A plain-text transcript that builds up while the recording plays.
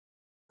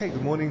Hey,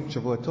 good morning,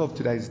 Shavua Tov.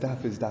 Today's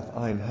daf is daf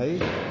Ayin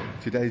Hey.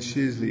 Today's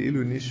shiz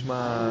Li'ilu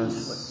Nishmas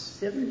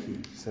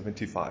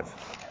 75.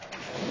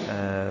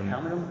 How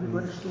many of them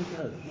got a stink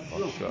out?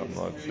 I'm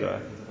not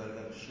sure.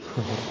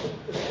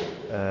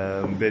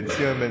 Ben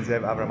Sion ben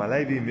Zev Avram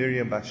Alevi,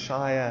 Miriam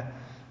Bashaya,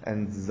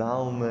 and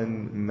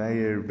Zalman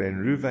Meir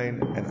ben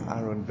Reuven, and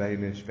Aaron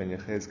Beinish ben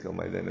Yechezkel.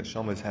 May their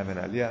neshamas have an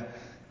aliyah,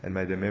 and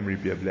may their memory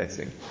be a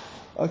blessing.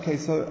 Okay,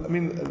 so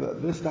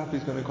this stuff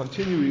is going to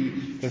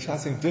continue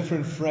discussing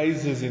different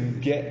phrases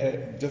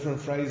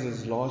different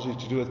phrases largely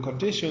to do with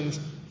conditions.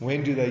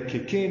 When do they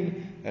kick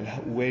in, and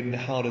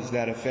how does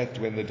that affect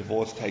when the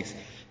divorce takes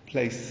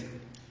place,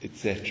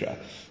 etc.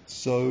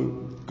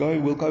 So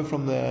we'll go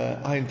from the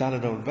Ayin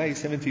Daled on Vei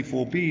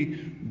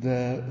 74b,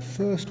 the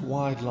first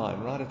wide line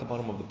right at the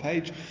bottom of the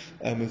page.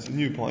 It's a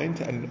new point,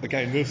 and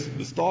again,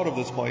 the start of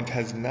this point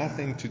has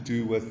nothing to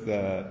do with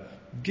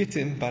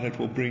Gittin, but it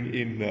will bring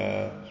in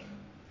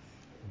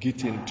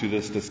Gittin to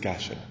this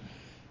discussion.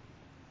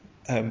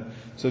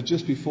 So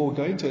just before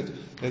going to it,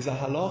 there's a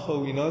halacha.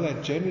 We know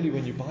that generally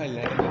when you buy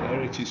land in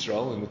Eretz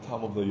Yisrael in the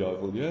time of the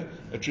Yovel year,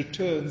 it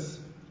returns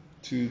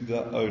to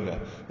the owner.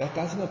 That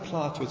doesn't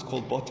apply to what's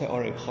called Bote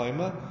Orei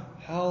Chayma,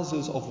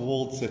 houses of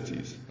walled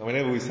cities. Now,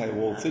 whenever we say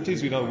walled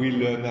cities, we know we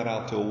learn that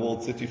out to a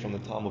walled city from the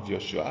time of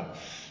Yoshua.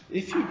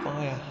 If you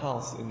buy a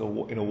house in a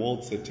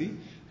walled city,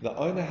 the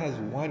owner has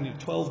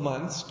 12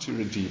 months to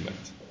redeem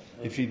it.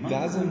 If he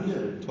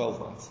doesn't, 12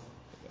 months.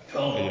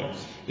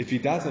 If he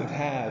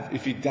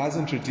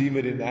doesn't redeem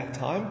it in that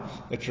time,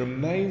 it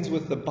remains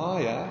with the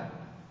buyer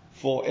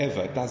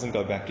forever. It doesn't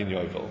go back in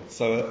Yovel.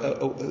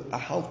 So a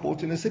house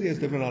bought in a city has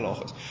different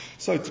halachas.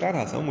 So Tzran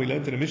Hasam, we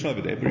learned in the Mishnah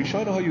over there,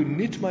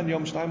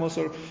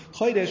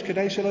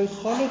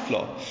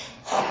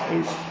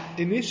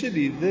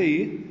 initially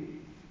the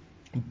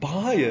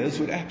buyers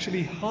would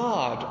actually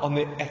hide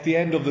at the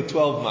end of the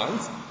 12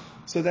 months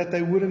so that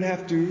they wouldn't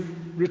have to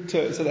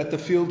return, so that the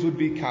field would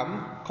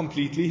become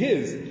completely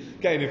his.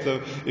 Again,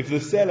 if the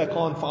seller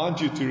can't find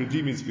you to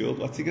redeem his field,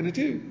 what's he going to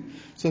do?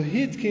 So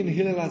Hitkin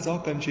Hillel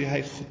Azakan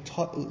Shehei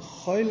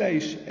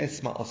Choleish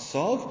Esma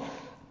Asav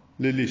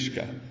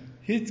Lilishka.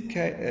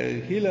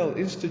 Hillel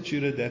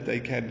instituted that they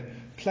can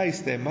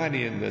place their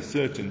money in a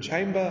certain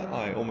chamber,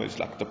 almost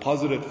like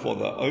deposit it for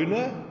the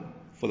owner,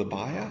 for the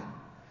buyer.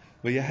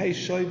 Where Yehei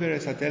Shoiver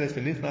Es Hateles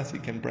V'Nichnas, he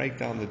can break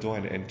down the door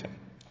and enter.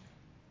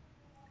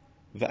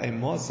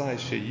 And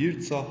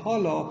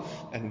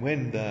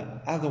when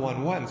the other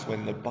one wants,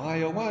 when the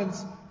buyer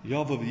wants,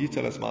 Yavav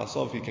Yitalas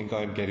Ma'asov, he can go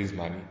and get his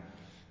money.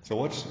 So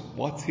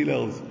what's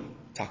Hillel's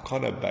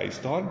takana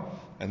based on?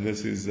 And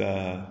this is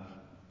the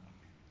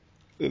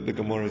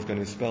Gemara is going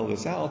to spell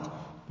this out.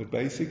 But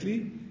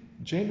basically,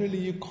 generally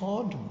you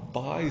can't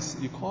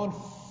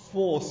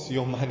force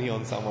your money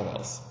on someone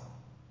else.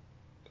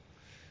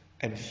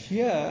 And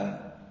here,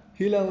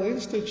 Hillel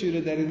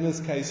instituted that in this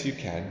case you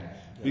can.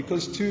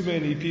 Because too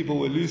many people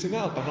were losing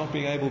out by not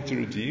being able to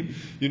redeem.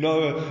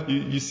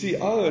 You see,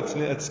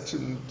 it's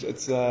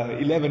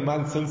 11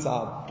 months since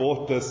I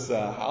bought this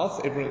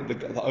house.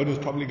 The owner's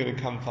probably going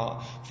to come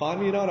find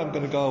me. I'm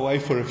going to go away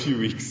for a few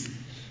weeks.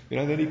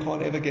 Then he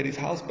can't ever get his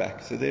house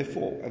back. So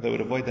therefore, they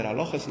would avoid that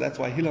halacha. So that's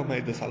why Hillel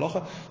made this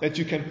halacha, that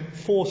you can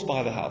force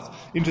buy the house.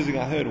 Interesting,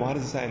 I heard, why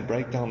does it say and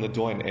break down the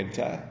door and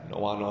enter?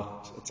 Why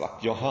not? It's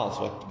like your house.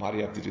 Why do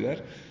you have to do that?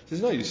 He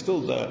says, no, you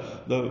still,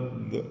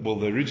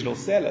 the original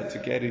seller to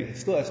get it,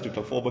 still has to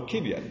perform a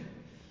kinyan.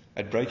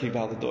 At breaking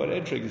down the door and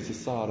entering is the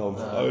sign of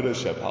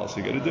ownership. How's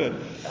he going to do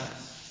it?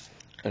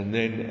 And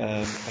then,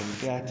 and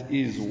that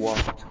is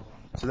what,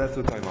 so that's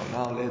what's going on.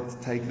 Now let's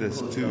take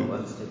this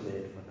to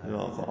from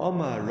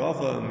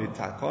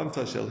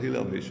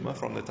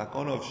the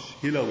takon of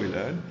Hillel we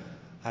learn,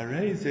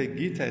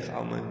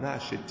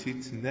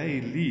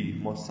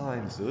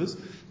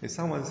 if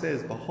someone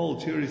says,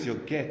 behold, here is your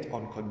get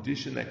on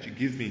condition that you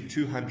give me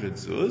 200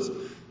 zuz.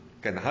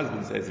 Okay, the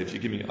husband says, if you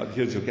give me,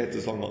 here's your get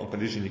as long on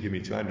condition you give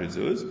me 200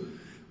 zuz.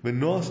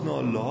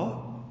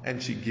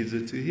 And she gives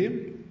it to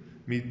him.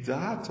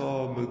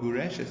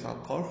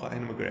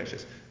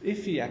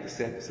 If he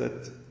accepts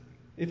it,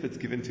 if it's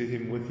given to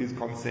him with his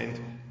consent,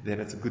 then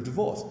it's a good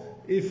divorce.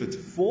 If it's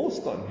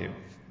forced on him,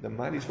 the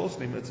money is forced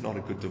on him, it's not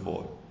a good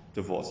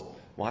divorce.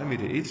 Why? By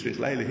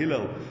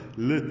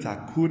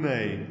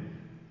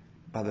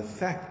the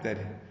fact that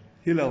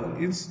Hillel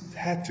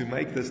had to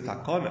make this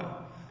takana,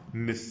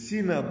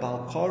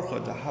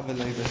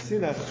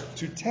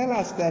 to tell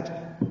us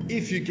that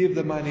if you give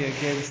the money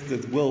against the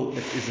will,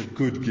 it is a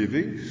good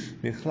giving.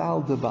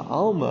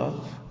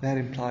 That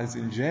implies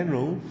in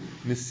general,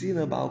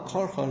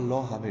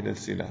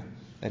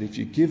 that if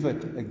you give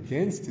it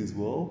against his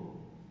will,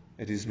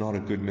 it is not a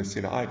good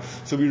mesina.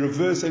 So we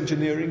reverse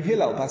engineering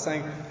Hillel by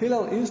saying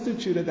Hillel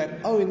instituted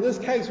that, in this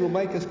case we'll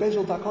make a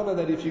special takana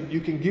that if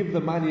you can give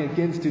the money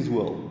against his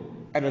will,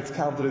 and it's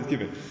counted as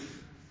given.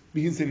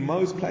 Because in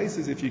most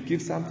places, if you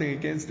give something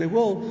against their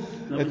will,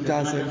 it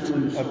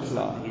doesn't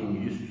apply.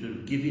 You just sort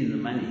of give in the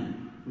money,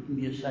 wouldn't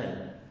be a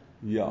sale.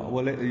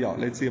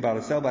 Let's see about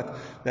a sale, but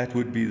that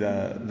would be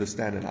the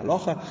standard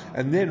halacha.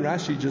 And then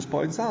Rashi just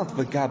points out,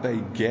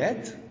 v'gabe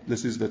get,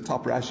 this is the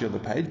top Rashi on the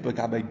page,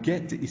 v'gabe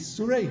get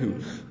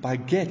isurehu, by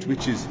get,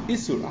 which is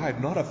isur,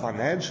 not a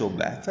financial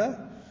matter,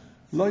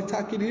 lo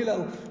takin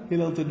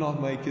Hillel did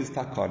not make his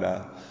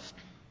takana.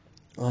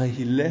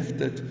 He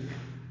left it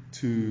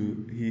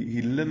to,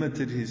 he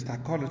limited his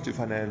takana to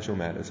financial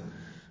matters.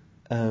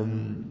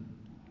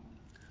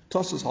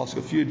 Tosfos asks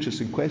a few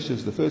interesting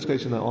questions. The first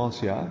question I ask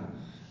here,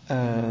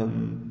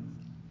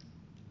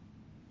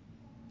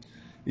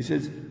 he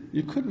says,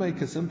 you could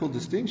make a simple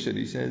distinction.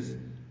 He says,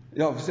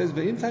 we're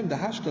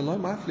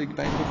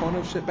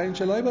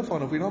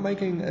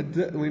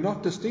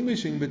not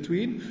distinguishing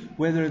between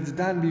whether it's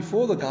done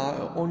before the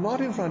guy or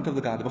not in front of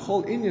the guy.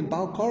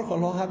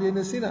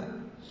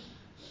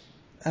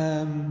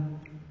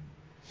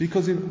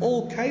 Because in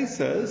all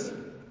cases,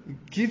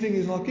 giving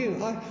is not giving.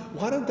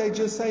 Why don't they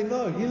just say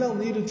no? Hillel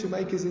needed to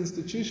make his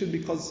institution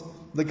because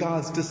the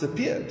guy's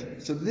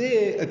disappeared. So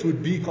there it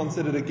would be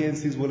considered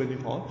against his will and you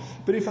can't.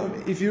 But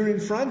if you're in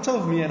front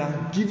of me and I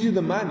give you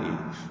the money,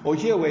 or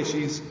here where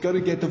she's going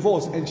to get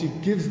divorced and she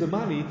gives the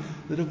money,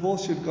 the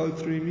divorce should go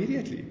through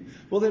immediately.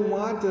 Well, then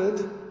why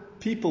did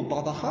people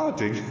bother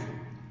hiding?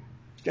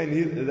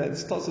 Again,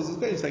 that's Tosfos'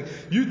 question, saying,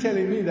 you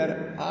telling me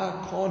that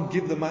I can't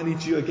give the money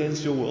to you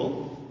against your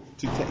will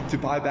to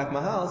buy back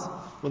my house,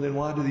 well then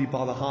why did he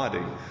bother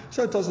hiding?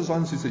 So Tosfos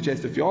wants to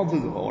suggest a few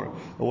answers or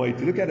a way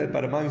to look at it,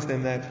 but amongst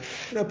them that,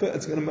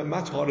 it's going to be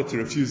much harder to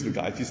refuse the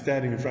guy. If he's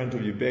standing in front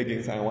of you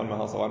begging, saying, I want my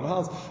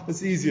house,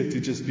 it's easier to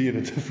just be in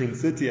a different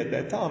city at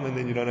that time and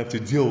then you don't have to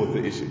deal with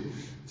the issue.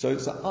 So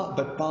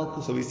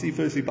we see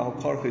firstly Baal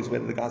Korcha is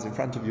whether the guy's in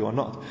front of you or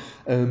not.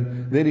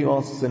 Then he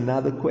asks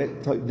another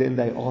question. Then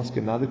they ask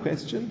another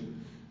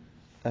question.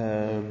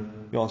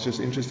 It's just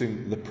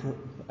interesting.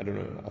 I don't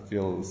know. I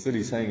feel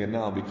silly saying it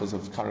now because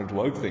of current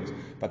woke things.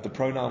 But the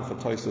pronoun for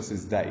Tosfos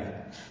is they.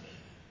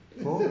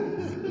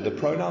 The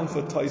pronoun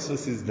for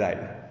Tosfos is they.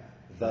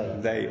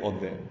 They or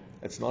them.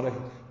 It's not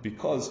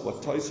because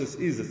what Tosfos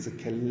is, it's a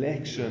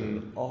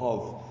collection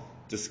of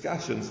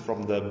discussions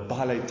from the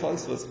Balei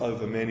Tosfos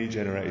over many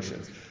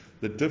generations.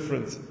 The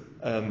difference,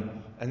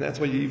 and that's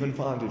why you even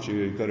find if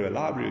you go to a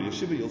library or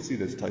yeshiva, you'll see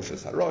there's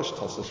Tosfos Harosh,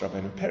 Tosfos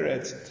Rabbeinu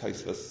Peretz,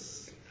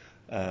 Tosfos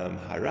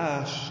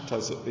Harash,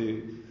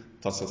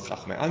 Tosfos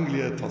Chachmei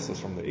Anglia, Tosfos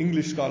from the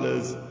English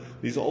scholars.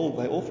 They're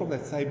all from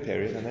that same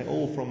period, and they're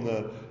all from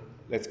the,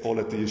 let's call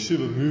it the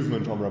yeshiva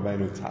movement from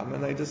Rabbeinu Tam,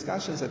 and they're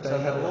discussions that they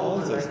have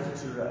answers.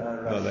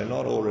 No, they're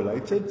not all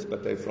related,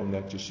 but they're from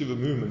that yeshiva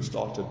movement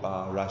started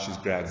by Rashi's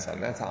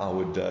grandson. That's how I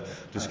would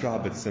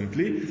describe it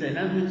simply. So in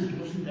other words, it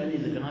wasn't only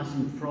the guys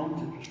in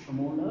France, it was from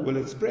all over? Well,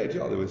 it spread,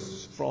 there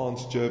was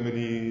France,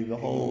 Germany, the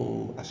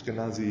whole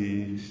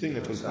Ashkenazi thing.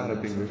 It was quite a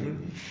big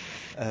movement.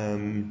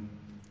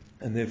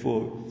 And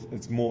therefore,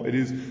 it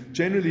is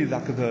generally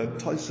like the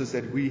Tosfos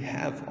that we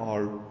have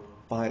are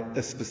by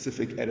a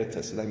specific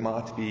editor. So they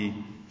might be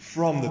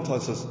from the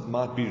Tosfos,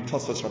 might be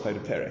Tosfos Rabbeinu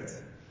Peretz.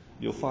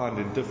 You'll find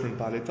in different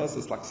Balei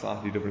Tosfos like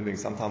slightly different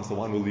things. Sometimes the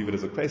one will leave it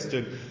as a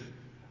question.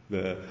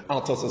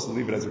 Our Tosfos will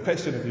leave it as a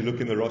question. If you look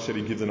in the Rosh, he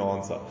gives an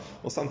answer.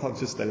 Or sometimes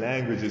just the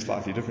language is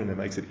slightly different. It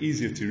makes it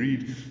easier to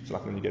read. So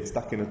like when you get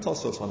stuck in a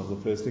Tosfos, one of the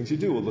first things you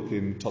do will look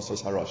in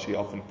Tosfos Harosh. He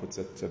often puts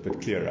it a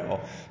bit clearer.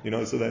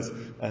 So that's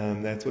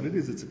what it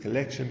is. It's a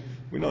collection.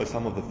 We know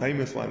some of the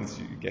famous ones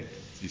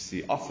you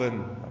see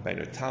often.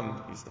 Rabbeinu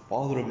Tam, he's the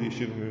father of the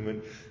yeshiva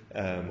movement,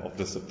 of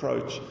this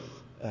approach.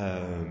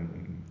 The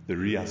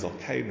Riyaz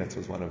al-Kain, that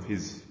was one of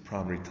his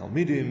primary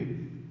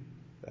Talmidim.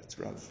 That's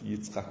Rav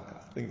Yitzchak,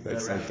 I think they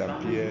say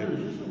Dampier.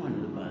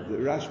 The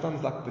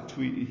Rashbam's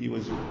he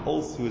was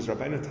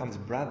Rabbeinu Tam's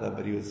brother,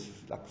 but he was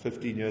like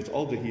 15 years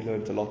older. He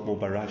learned a lot more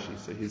by Rashi,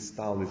 so his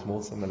style is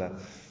more similar.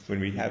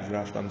 When we have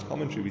Rashbam's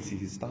commentary, we see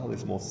his style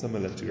is more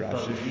similar to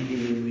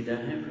Rashi. We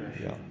don't have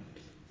Rashi. Yeah.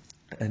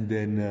 And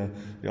then,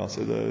 so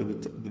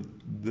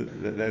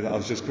I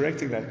was just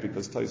correcting that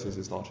because Tosfos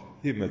is not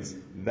him, it's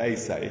they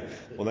say.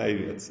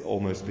 It's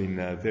almost been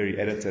very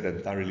edited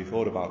and thoroughly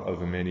thought about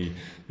over many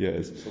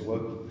years. So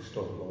work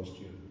started last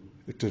year.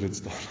 It didn't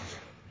start.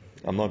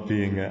 I'm not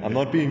being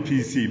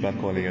PC by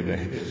calling it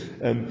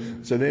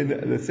that. So then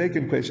the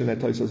second question that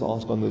Tosfos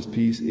asked on this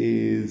piece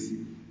is,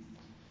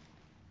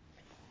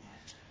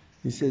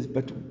 he says,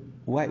 but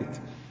wait,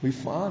 we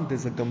found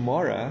there's a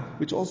Gemara,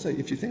 which also,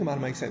 if you think about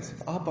it, makes sense.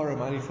 If I borrow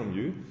money from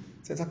you,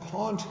 it says I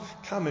can't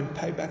come and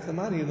pay back the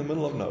money in the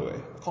middle of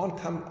nowhere. I can't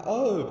come,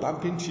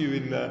 bump into you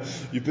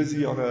you're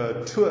busy on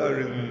a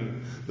tour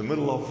in the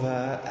middle of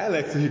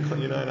Alex,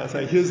 and I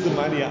say, here's the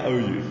money I owe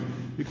you.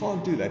 You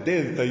can't do that.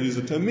 There they use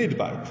the term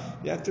midbar.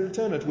 You have to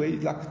return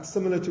it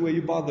similar to where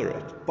you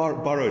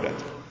borrowed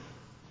it.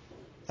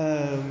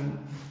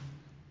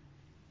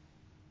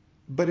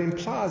 But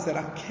implies that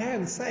I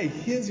can say,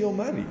 here's your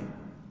money.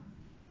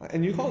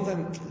 And you can't say,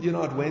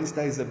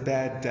 Wednesday is a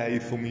bad day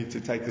for me to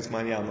take this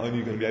money out. I'm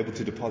only going to be able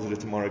to deposit it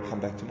tomorrow, come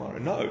back tomorrow.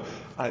 No.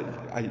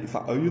 If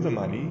I owe you the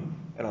money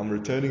and I'm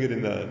returning it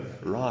in the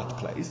right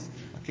place,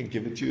 I can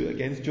give it to you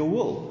against your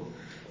will.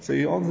 So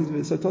he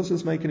answers. So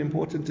Tosfos make an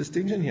important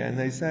distinction here, and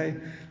they say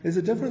there's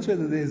a difference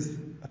whether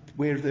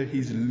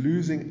he's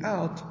losing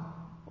out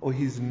or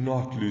he's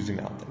not losing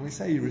out. And we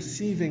say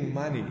receiving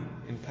money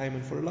in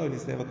payment for a loan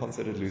is never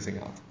considered losing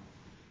out.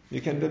 You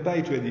can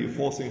debate whether you're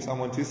forcing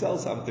someone to sell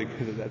something,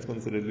 whether that's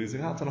considered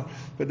losing out or not.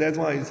 But that's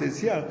why he says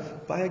here,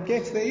 by a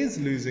get there is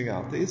losing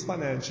out. There is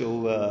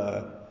financial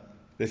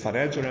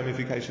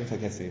ramifications, I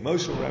guess the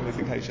emotional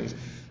ramifications.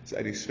 So,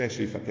 and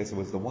especially if I guess it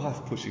was the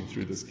wife pushing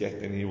through this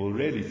get, then he will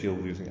really feel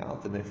losing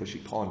out, and therefore she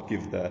can't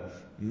give the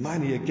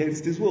money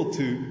against his will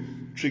to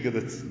trigger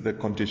the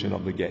condition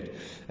of the get.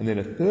 And then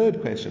a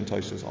third question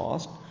Tosfos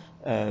asked,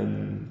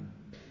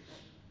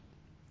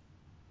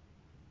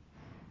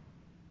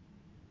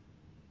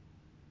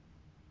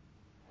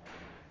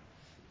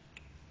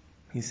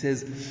 he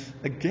says,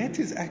 a get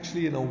is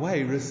actually in a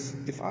way,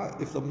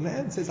 if the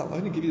man says, I'll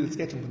only give you this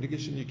get on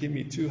condition you give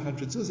me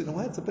 200 zuz, in a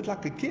way it's a bit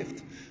like a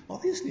gift.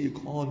 Obviously you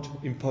can't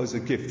impose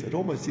a gift. It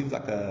almost seems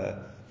like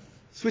a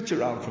switch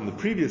around from the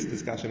previous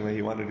discussion where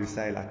he wanted to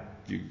say, like,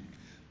 you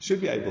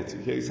should be able to.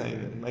 Here he's saying,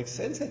 it makes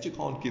sense that you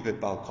can't give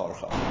it bal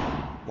karcha.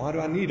 Why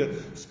do I need it?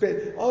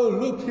 Oh,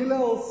 look,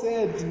 Hillel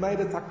said, made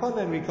a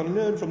takana, and we can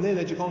learn from there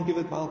that you can't give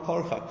it bal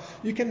karcha.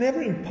 You can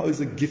never impose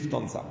a gift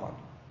on someone.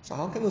 So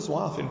how can this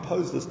wife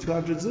impose this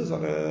 200 zuz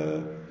on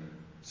a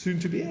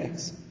soon-to-be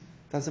ex?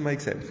 Doesn't make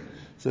sense.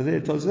 So there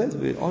Tosfos,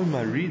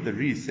 the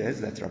Ri says,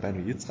 that's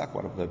Rabbeinu Yitzchak,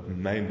 one of the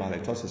main Balei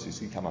Tosfos you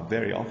see come up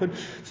very often,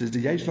 says, the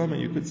Yesh Loma,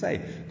 you could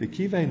say, the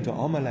Kivein to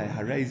Amalei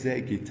Harei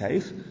Zeh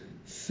Giteich,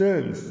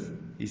 since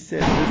he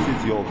says this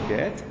is your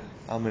get,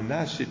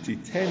 Almanah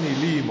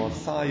Shetiteni Li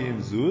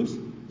Mosayim Zuz,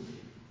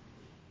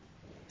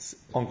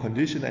 on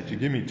condition that you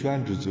give me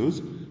 200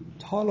 zuz,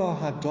 Tala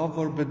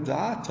Hadavar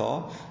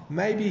Bedata,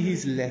 maybe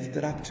he's left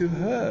it up to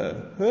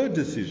her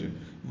decision.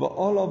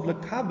 Va'olav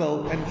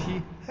lekabel, and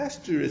he has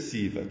to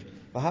receive it.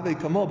 V'havei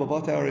kamal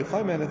b'batei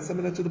arechoma, and it's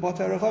similar to the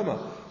batei arechoma.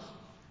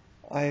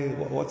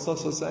 What's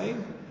Tosfos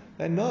saying?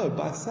 They know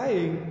by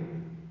saying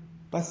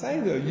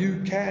though,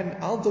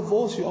 I'll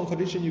divorce you on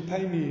condition you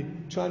pay me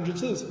 200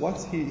 zuz.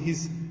 What's you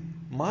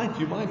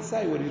might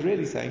say what he's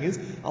really saying is,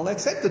 I'll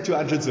accept the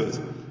 200 zuz,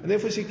 and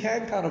therefore she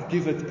can kind of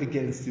give it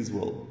against his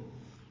will.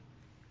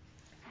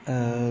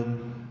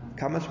 And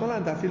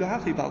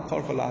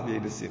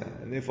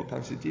therefore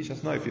comes to teach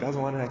us, no, if he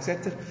doesn't want to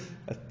accept it,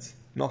 it's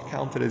not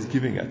counted as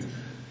giving it.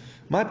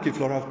 Rav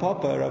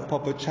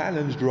Papa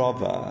challenged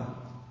Rava.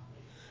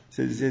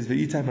 So he says,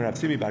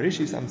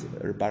 Barashi,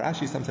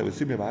 some say with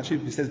Simi Barashi,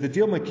 he says,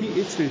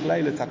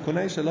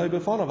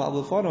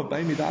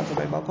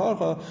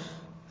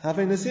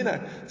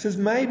 he says,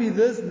 maybe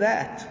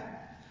that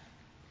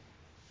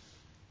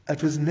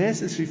it was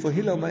necessary for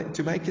Hillel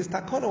to make his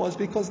takana was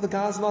because the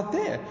guy's not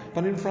there.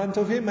 But in front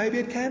of him, maybe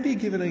it can be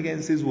given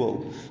against his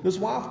will. This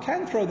wife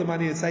can throw the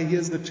money and say,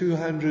 here's the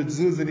 200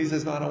 zuz, and he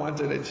says, no, I don't want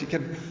it, and she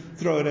can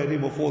throw it at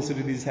him or force it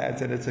in his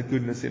hands, and it's a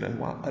goodness in it.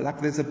 Like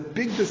there's a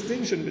big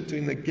distinction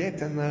between the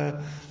get and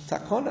the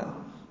takana.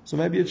 So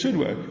maybe it should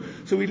work.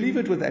 So we leave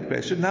it with that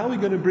question. Now we're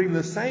going to bring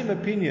the same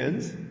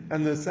opinions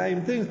and the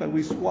same things, but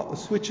we're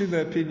switching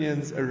the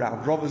opinions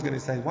around. Rav is going to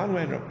say one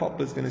way and Rav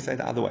Papa is going to say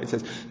the other way. It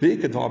says,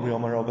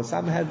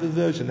 some had the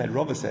version that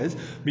Rav says,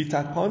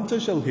 Mitakonto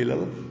shel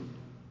Hillel,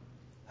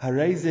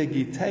 hareze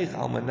giteich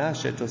al manah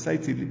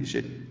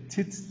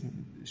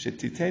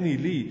shetiteni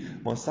li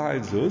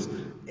mosayim zuz.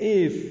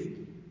 If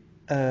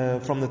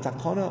from the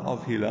takana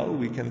of Hillel,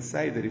 we can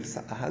say that if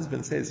a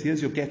husband says,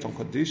 here's your get on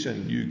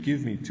condition, you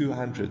give me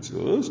 200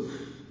 zuz,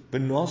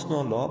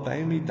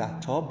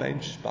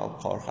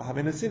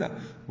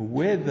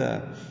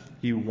 whether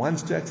he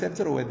wants to accept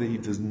it or whether he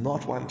does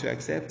not want to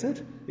accept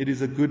it, it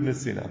is a good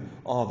nesina.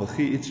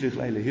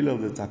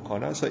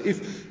 So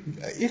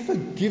if a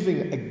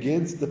giving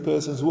against the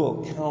person's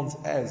will counts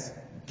as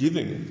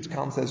giving, it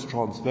counts as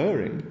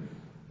transferring,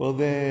 well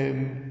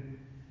then,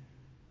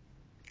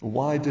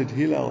 why did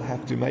Hillel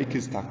have to make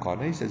his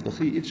takana? He says, why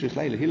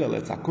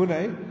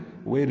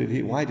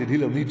did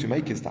Hillel need to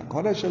make his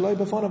takana?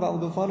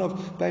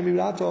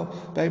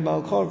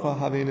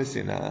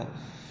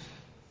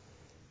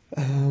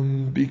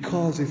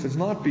 Because if it's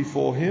not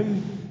before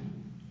him,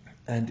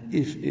 and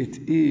if it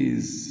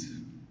is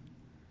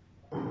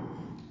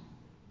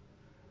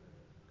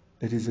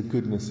a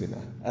good nesina.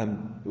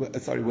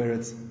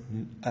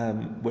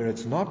 Where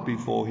it's not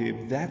before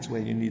him, that's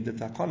where you need the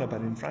takana,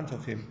 but in front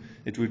of him,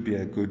 it would be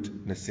a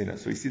good nesina.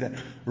 So we see that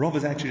Rav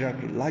is actually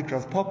like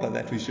Rav Papa,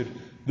 that we should,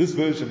 this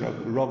version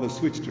of Rav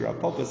switched to Rav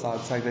Papa's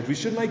side, saying that we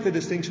should make the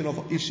distinction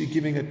of, is she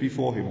giving it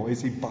before him, or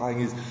is he buying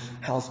his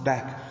house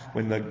back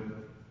when the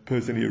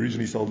person he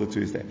originally sold it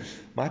to is there?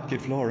 Might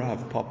get floor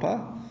Rav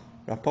Papa.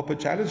 Rav Papa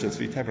challenges,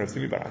 she says,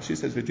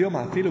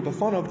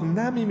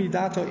 nami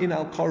midato in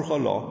al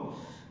korcholo.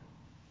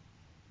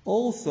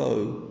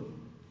 Also,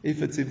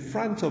 if it's in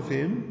front of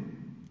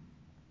him,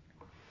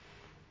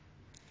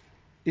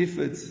 if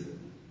it's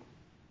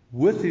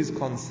with his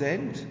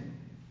consent,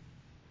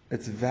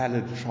 it's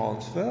valid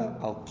transfer,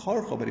 al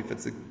korcha, but if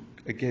it's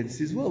against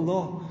his will,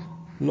 no,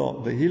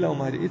 No, the Hillel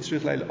might itzrich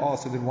leil.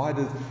 So then why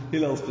does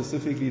Hillel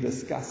specifically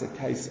discuss a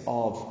case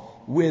of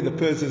where the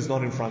person's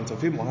not in front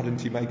of him? Why didn't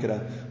he make it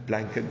a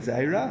blanket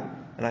zaira?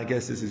 And I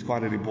guess this is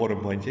quite an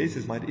important point here. He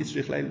says, might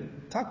itzrich leil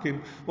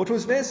takim. What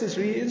was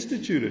necessary, he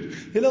instituted.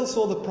 Hillel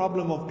saw the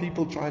problem of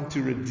people trying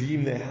to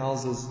redeem their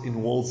houses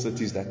in walled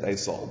cities that they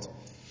sold.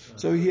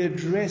 So he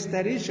addressed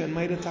that issue and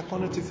made a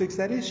takana to fix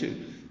that issue.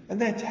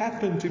 And that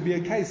happened to be a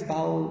case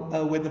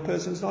when the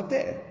person's not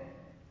there.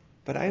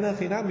 But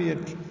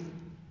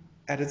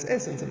at its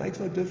essence, it makes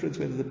no difference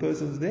whether the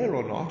person's there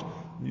or not.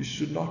 You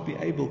should not be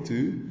able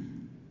to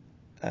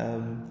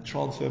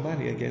transfer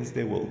money against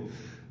their will.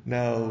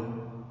 Now,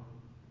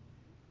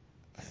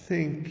 I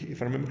think,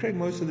 if I remember correct,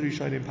 most of the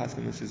Rishonim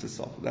Paskin, this is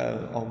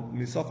on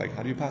Misofek.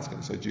 How do you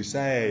Paskin? So do you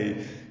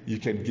say you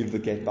can give the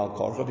get Bal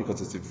Korcha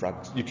because it's in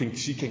front?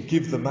 She can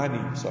give the money.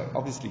 So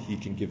obviously he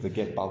can give the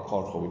get Bal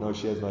Korcha. We know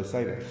she has no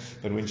say there.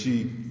 But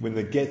when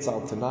the get's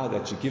out tonight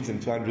that she gives him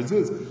 200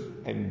 zuz,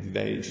 and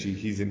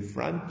he's in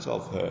front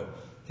of her,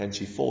 can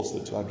she force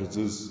the 200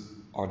 zuz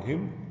on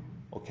him?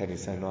 Or can he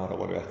say, no, I don't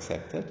want to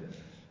accept it?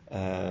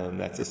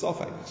 That's a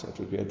Sofek. So it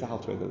would be a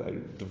doubt whether they're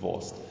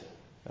divorced.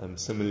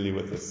 Similarly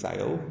with a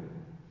sale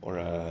or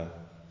a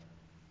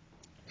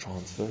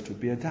transfer, it would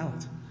be a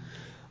doubt.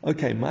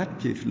 Okay,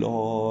 Matkif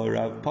lo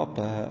Rav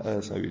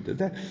Papa. So we did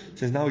that.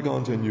 Says now we go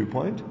on to a new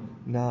point.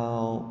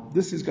 Now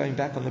this is going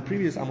back on the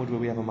previous Amud where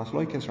we have a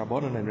Machloikes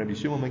Rabbanon and Rabbi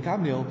Shimon ben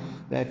Gamliel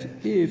that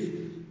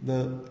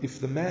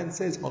if the man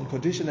says on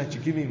condition that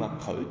you give me my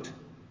coat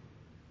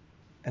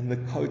and the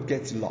coat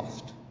gets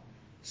lost,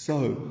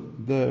 so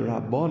the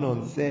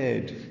Rabbanon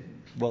said,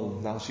 well,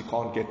 now she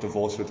can't get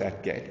divorced with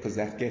that get because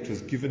that get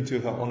was given to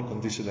her on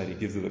condition that he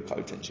gives her the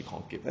coat and she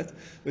can't give it.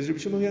 Whereas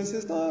Rabbi Shimon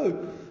says,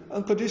 no,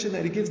 on condition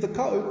that he gives the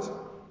coat.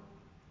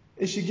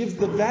 If she gives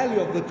the value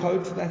of the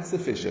coat, that's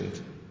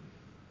sufficient.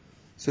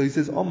 So he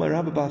says, every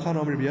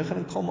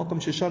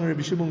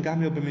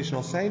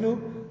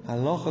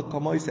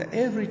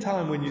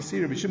time when you see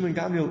Rabbi Shimon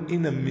Gamliel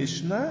in a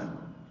Mishnah,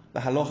 the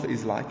halacha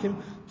is like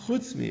him,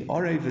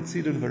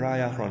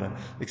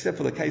 except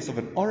for the case of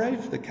an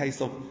orev, the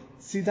case of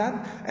Sidon,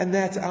 and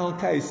that's our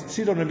case.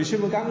 Sidon, Rabbi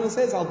Shimon Gamliel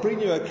says, I'll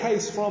bring you a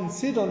case from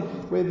Sidon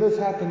where this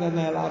happened and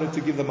they allowed her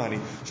to give the money.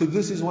 So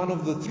this is one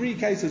of the three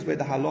cases where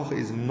the halacha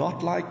is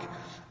not like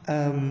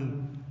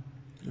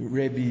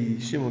Rabbi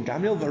Shimon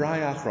Gamliel.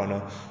 V'raya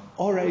achrona.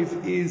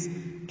 Orev is,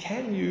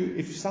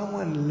 if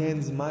someone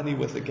lends money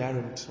with a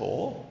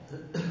guarantor,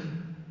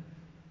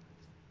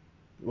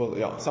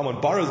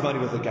 someone borrows money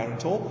with a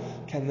guarantor,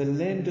 can the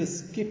lender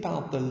skip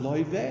out the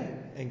loive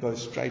and go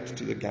straight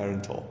to the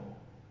guarantor?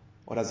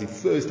 Or does he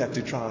first have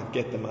to try and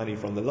get the money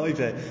from the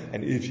loive,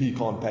 and if he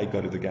can't pay,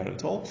 go to the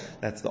guarantor?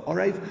 That's the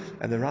orev.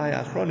 And the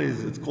raya achron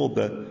it's called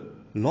the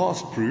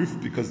last proof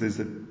because there's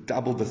a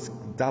double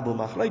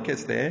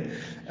machlokes there.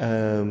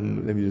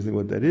 Let me just think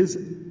what that is.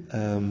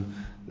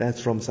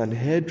 That's from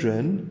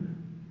Sanhedrin.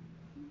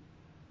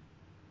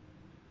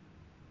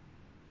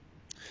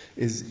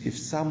 Is if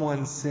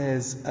someone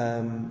says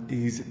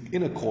he's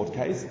in a court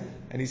case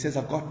and he says,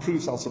 I've got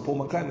proofs, I'll support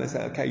my claim. They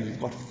say, okay, you've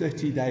got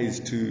 30 days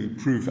to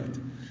prove it.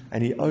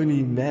 And he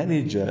only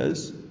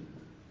manages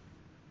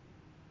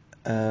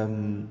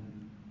and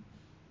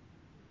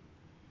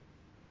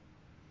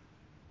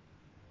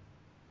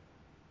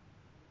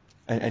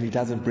he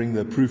doesn't bring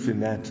the proof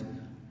in that.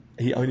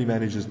 He only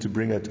manages to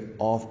bring it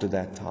after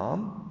that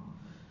time.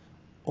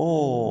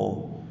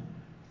 Or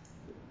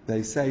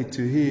they say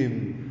to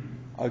him,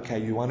 okay,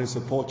 you want to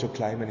support your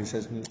claim, and he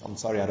says, I'm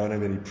sorry, I don't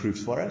have any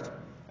proofs for it.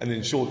 And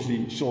then short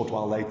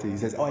while later, he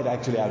says,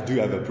 actually, I do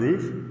have a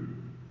proof.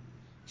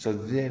 So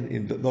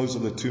then, those are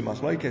the two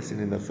machlokes,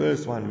 and in the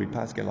first one, we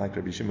pass like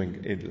Rabbi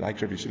Shimon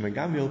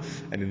Gamliel,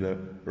 and in the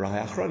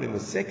Raya Achron, in the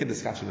second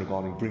discussion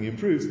regarding bringing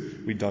proofs,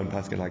 we don't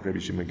pass like Rabbi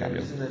Shimon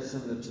Gamliel. Isn't that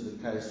similar to the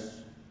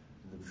case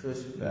in the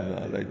first bag?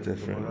 No, they're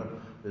different.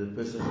 Where the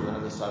person's on the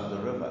other side of the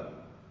river,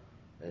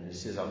 and he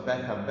says, I'm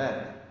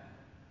back.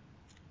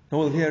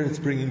 Well, here it's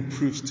bringing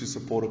proofs to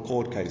support a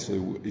court case.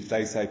 So if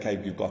they say,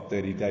 okay, you've got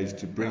 30 days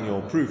to bring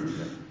your proof,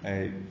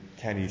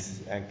 can he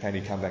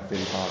come back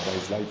 35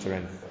 days later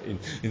and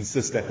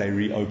insist that they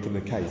reopen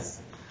the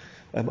case?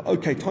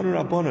 Okay, Tonu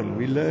Rabbanon,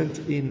 we learned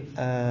in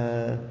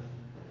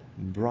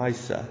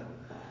Brisa.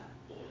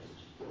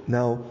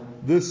 Now,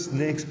 this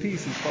next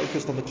piece is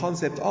focused on the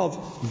concept of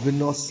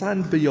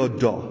v'nosan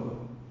b'yodo.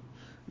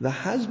 The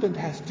husband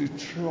has to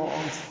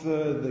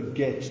transfer the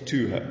get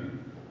to her.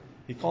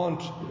 He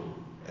can't.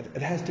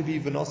 It has to be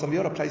v'nosan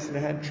b'yodo, placed in her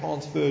hand,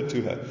 transferred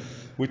to her.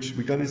 Which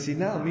we're going to see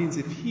now means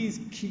if he's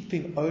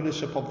keeping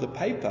ownership of the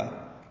paper,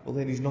 well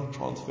then he's not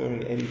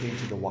transferring anything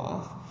to the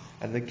wife,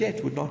 and the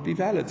get would not be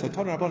valid. So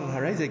Tanu Rabbanan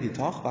hareze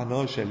gitach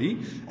v'ano sheli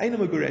eina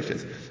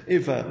megureshes.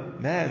 If a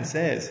man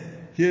says,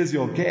 here's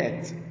your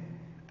get,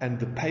 and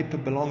the paper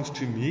belongs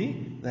to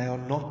me, they are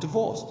not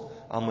divorced.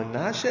 If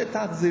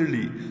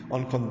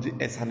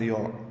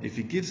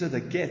he gives her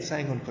the get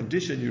saying on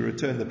condition you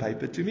return the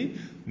paper to me,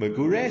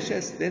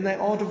 megureshes, then they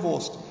are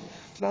divorced.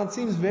 So So now it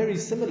seems very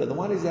similar. The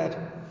one is that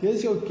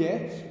here's your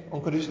get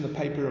on condition the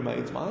paper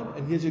remains mine,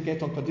 and here's your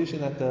get on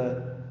condition that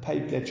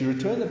that you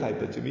return the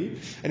paper to me.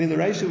 And in the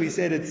ratio we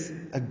said it's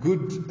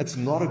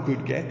not a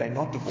good get, they're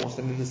not divorced,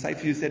 and in the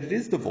Sefer you said it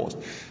is divorced.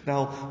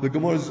 Now the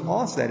Gemara has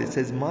asked that, it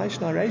says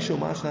Ma'ishna ratio,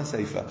 Ma'ishna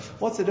Sefer.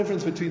 What's the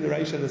difference between the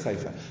ratio and the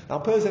Sefer? Now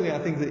personally I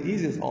think the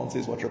easiest answer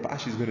is what Rav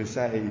Ashi is going to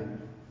say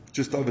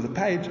just over the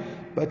page,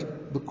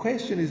 but the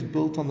question is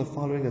built on the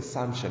following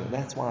assumption, and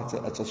that's why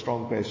it's a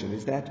strong question,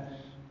 is that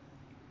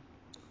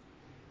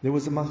there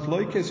was a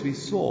machlokes we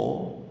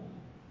saw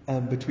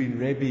between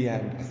Rebbe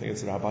and, I think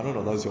it's Rabbanon,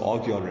 or those who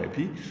argue on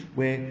Rebbe,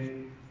 where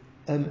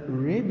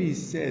Rebbe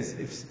says,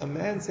 if a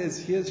man says,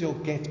 here's your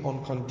get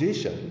on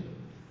condition,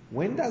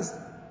 when does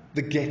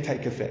the get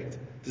take effect?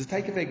 Does it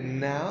take effect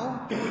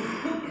now?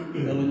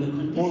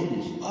 Or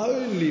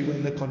only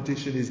when the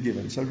condition is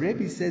given? So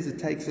Rebbe says it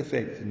takes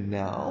effect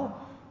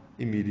now,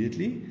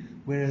 immediately,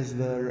 whereas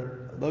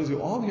those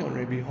who argue on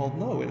Rebbe hold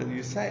no. When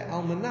you say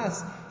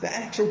Almanas, the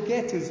actual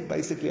get is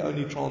basically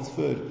only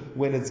transferred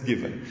when it's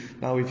given.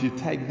 Now if you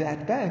take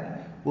that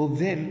back, well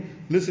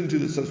then, listen to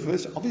this. So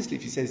first, obviously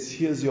if he says,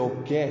 here's your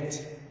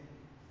get,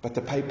 but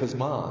the paper's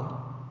mine,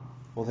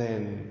 well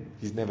then,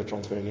 he's never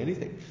transferring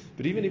anything.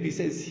 But even if he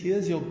says,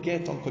 here's your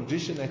get on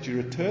condition that you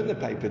return the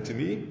paper to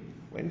me,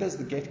 when does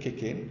the get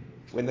kick in?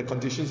 When the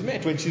condition's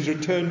met, when she's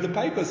returned the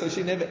paper, so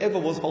she never ever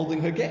was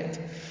holding her get.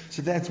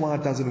 So that's why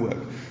it doesn't work.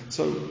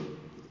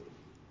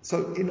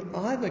 So in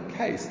either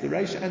case, the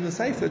ratio and the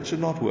sefer, it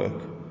should not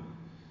work.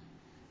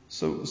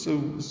 So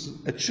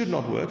it should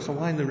not work. So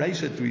why in the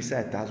ratio do we say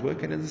it does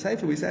work, and in the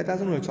sefer we say it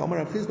doesn't work? So Amar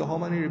Rav Chizda,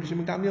 Homani Reb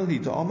Shimon Gamliel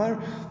Hita,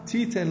 Amar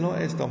Titen Lo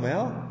Es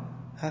Domer,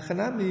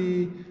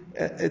 Hachanami.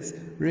 It's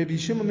Rabbi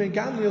Shimon ben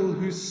Gamliel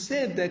who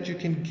said that you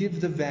can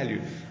give the value.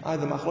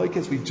 The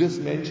machlokes we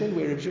just mentioned,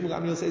 where Rabbi Shimon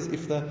ben Gamliel says,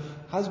 if the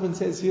husband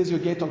says, here's your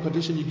get on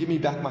condition, you give me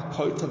back my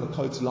coat, and the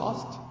coat's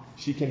lost,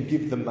 she can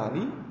give the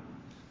money.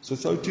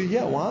 So to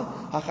here, why?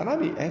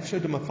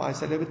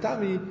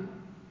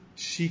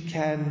 She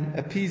can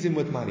appease him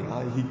with money.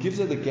 He gives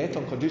her the get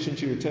on condition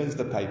she returns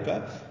the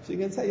paper. So you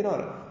can say,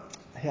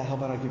 here, how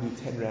about I give you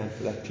 10 rand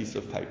for that piece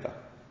of paper?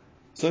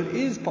 So it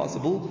is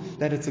possible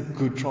that it's a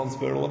good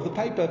transferal of the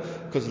paper,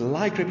 because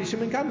like Rabbi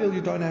Shimon Gamliel, you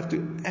don't have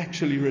to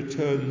actually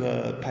return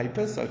the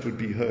paper, so it would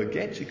be her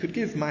get. She could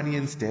give money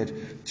instead,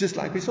 just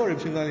like we saw. Rabbi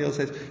Shimon Gamliel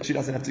says she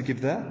doesn't have to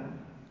give the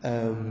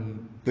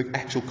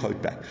actual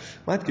coat back.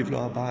 Might give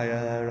no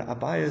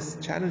Abaya's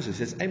challenges.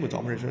 Says, "Eimut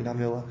Amar Rabbi Shimon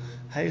Gamliel,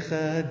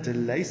 heicha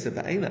deleisa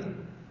be'ena."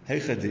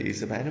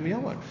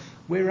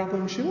 Where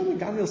Rabbi Shimon ben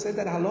Gamliel said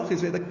that halach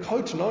is where the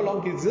coat no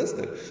longer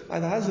existed.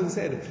 And the husband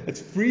said,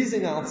 it's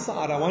freezing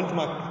outside,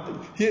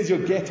 here's your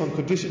get on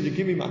condition you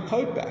give me my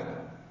coat back.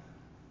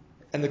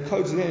 And the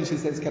coat's there, and she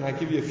says, can I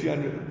give you a few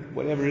hundred,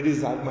 whatever it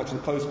is, how much the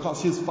coat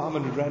costs, here's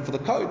 500 rand for the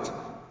coat.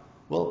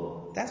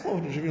 Well, that's what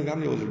Rabbi Shimon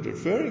ben Gamliel was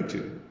referring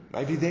to.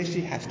 Maybe there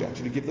she has to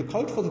actually give the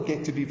coat for the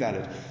get to be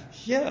valid.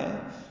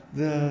 Here,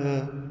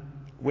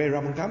 where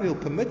Rabban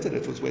Gamliel permitted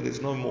it was where there's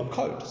no more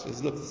coat. So he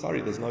says, look, sorry,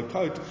 there's no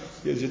coat.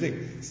 Here's your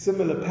thing.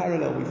 Similar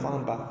parallel we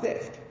found by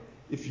theft.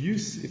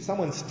 If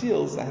someone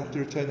steals, they have to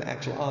return the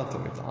actual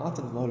item. If the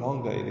item is no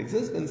longer in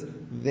existence,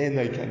 then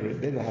they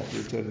have to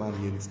return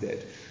money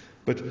instead.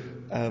 But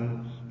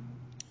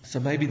so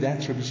maybe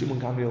that's Rabbi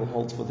Shimon Gamliel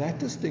holds for that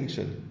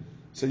distinction.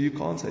 So you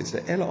can't say so.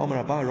 Ela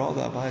Omar Abai,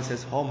 rather Abai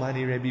says, "Ha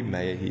mani Rabbi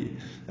Meir he."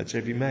 That's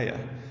Rabbi Meir.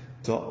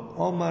 To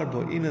Omar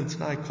Bo'inan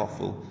Tnai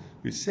Kofel,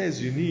 which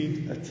says you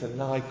need a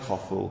Tanai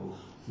Kofel.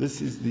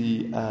 This is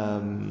the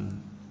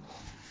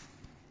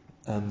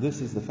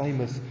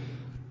famous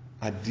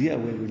idea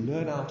where we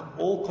learn out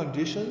all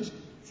conditions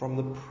from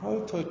the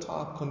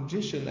prototype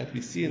condition that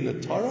we see in the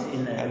Torah,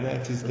 and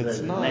that is the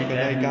Tanai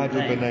B'nai Gad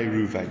B'nai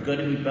Reuven. It's got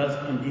to be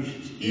both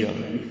conditions,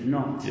 and if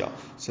not. Yeah.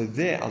 So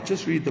there, I'll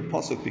just read the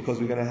pasuk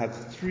because we're going to have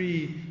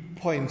 3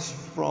 points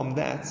from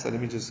that. So I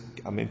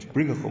meant to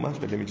bring a chumash,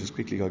 but let me just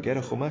quickly go get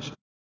a chumash.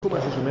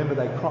 Remember,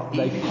 they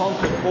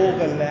conquered all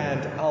the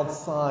land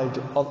outside,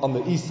 on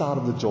the east side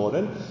of the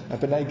Jordan. And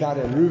B'nai Gad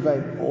and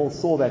Reuven all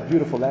saw that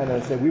beautiful land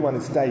and said, we want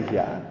to stay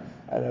here.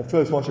 And at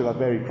first Moshe got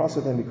very cross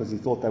with them because he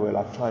thought they were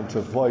like trying to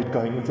avoid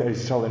going into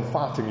Israel and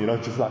fighting,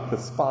 just like the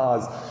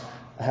spies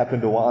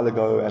happened a while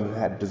ago and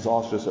had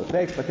disastrous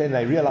effects. But then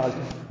they realized,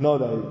 no,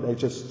 they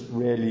just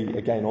really,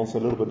 again, also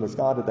a little bit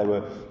misguided. They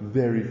were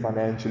very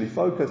financially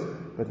focused,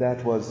 but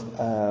that was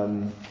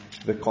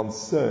the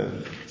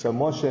concern. So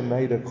Moshe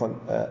made a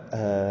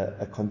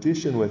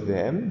condition with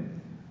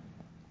them.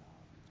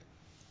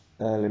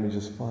 Let me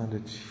just find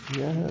it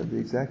here. The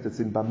exact, it's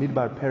in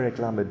Bamidbar Perek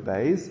Lamed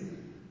Beis.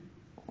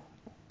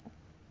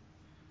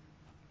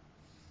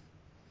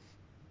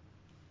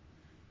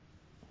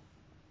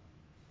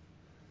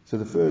 So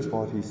the first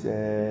part he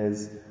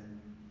says,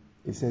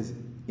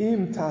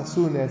 Im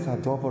tasun es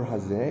hadover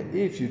hazeh,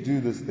 if you do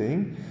this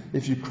thing,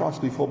 if you cross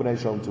before Bnei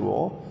Shalom to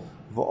war,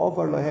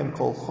 v'ovar lahem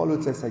kol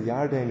cholutz es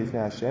hayarden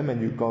lifnei Hashem,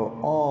 and you go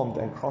armed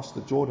and cross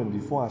the Jordan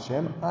before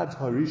Hashem, ad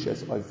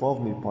harishes oivov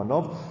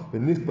mipanov,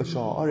 v'nifbash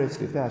ha'aretz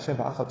lifnei Hashem,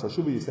 v'achat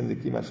tashuvu yisem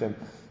likim Hashem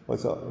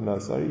So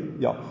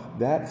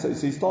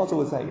he starts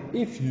with saying,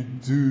 if you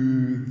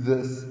do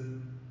this,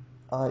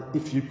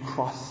 if you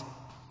cross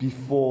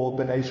before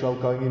Bnei Israel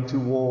going into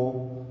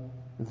war,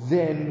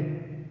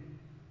 then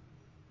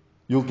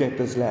you'll get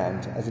this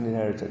land as an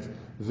inheritance.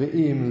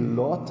 Ve'im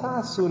lo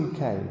ta'asun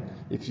kain.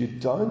 If you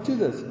don't do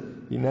this,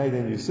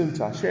 then you sin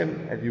to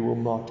Hashem and you will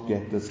not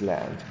get this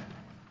land.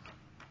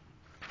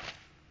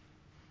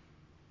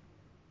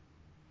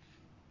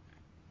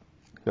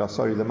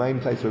 The main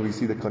place where we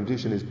see the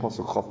condition is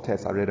Pasuk Chof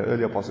Tes. I read an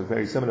earlier Pasuk,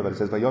 very similar, but it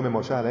says, Vayomim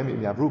Moshe aleim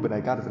im yavru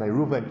b'nei Gad b'nei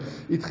Reuven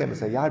itchem es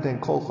hayarden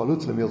kol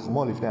chalutz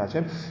lemilchamo lifnei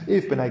Hashem.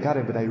 If b'nei Gad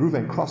and b'nei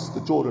Reuven cross the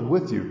Jordan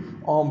with you,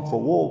 armed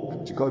for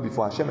war, to go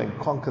before Hashem and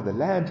conquer the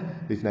land,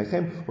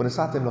 lifneichem,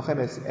 unesatem lochem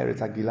es eretz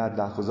hagilad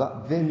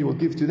la'achuzah, then you will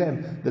give to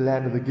them the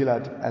land of the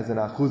Gilad as an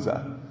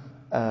achuzah.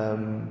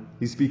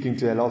 He's speaking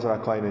to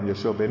Elazar HaKohen and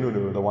Yeshua ben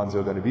Nunu, the ones who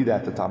are going to be there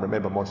at the time.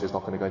 Remember, Moshe is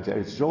not going to go into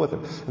Eretz Yisrael with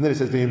him. And then it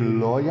says, if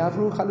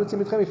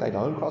they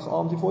don't cross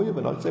arms before you,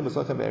 then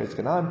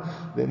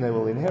they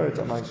will inherit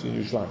amongst you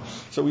in Yerushalayim.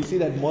 So we see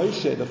that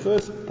Moshe, the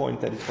first point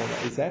that he's pointing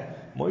out is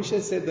that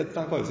Moshe said that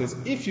it says,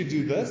 if you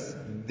do this,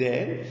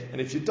 then, and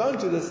if you don't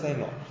do this, then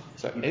not.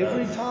 So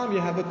every time you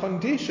have a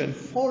condition,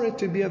 for it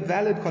to be a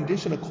valid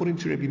condition according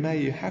to Rebbe Meir,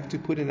 you have to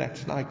put in that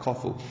T'nai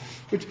Kofel,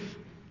 which,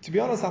 to be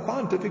honest, I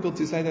find it difficult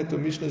to say that the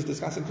Mishnah is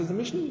discussing, because the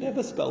Mishnah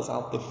never spells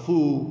out the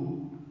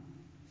full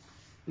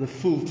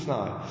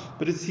T'nai.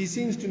 But he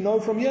seems to know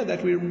from here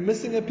that we're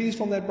missing a piece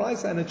from that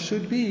brisa, and it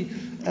should be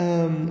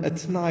a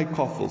T'nai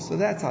Kofel. So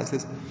that's how it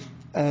says.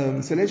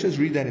 So let's just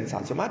read that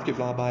inside. So rather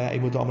Abaya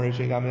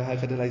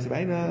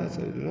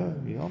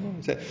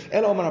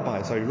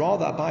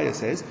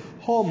says,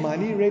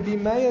 Rebbe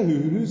Meir,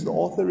 who's the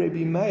author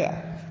Rebbe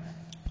Meir?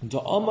 And here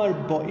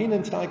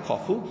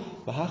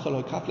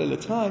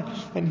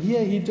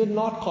he did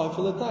not kafel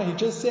l'tnai. He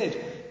just said,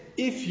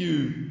 if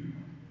you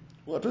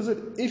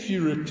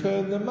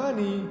return the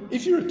money,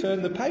 if you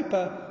return the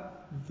paper,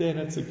 then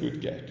it's a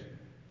good get.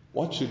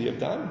 What should he have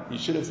done? He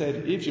should have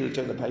said, if you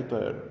return the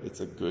paper, it's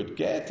a good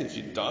get. If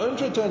you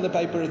don't return the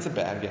paper, it's a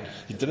bad get.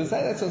 He didn't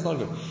say that, so it's not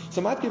good.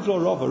 So Matkiv lo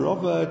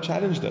Rava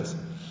challenged us.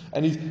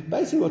 And he's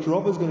basically what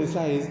Rava is going to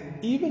say is,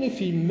 even if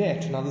he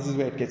met, now this is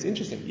where it gets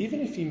interesting,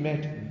 even if he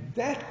met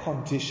that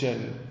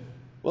condition,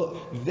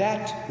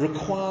 that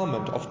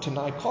requirement of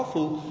T'nai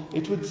Kofel,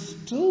 it would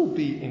still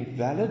be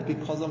invalid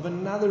because of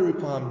another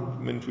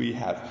requirement we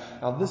have.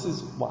 Now this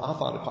is what I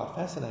find quite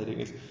fascinating,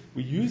 is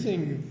we're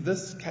using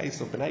this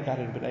case of Bnei Gad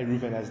and Bnei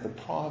Reuven as the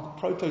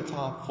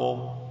prototype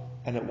for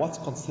what's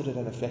considered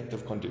an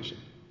effective condition.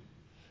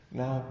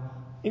 Now,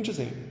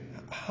 interesting,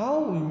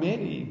 how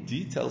many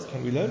details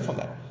can we learn from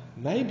that?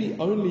 Maybe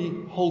only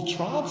whole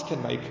tribes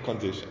can make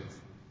conditions.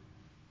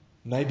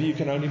 Maybe you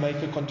can only make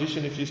a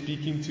condition if you're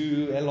speaking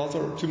to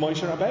Elazar, to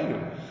Moshe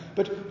Rabbeinu.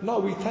 But no,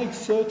 we take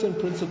certain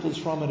principles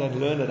from it and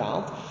learn it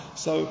out.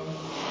 So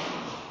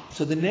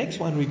the next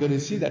one we're going to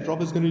see that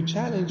Rob is going to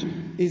challenge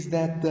is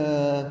that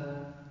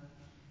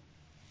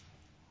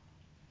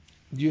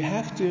you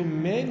have to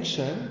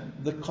mention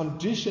the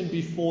condition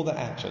before the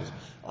actions.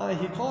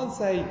 He can't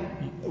say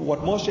what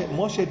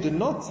Moshe did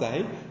not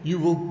say, you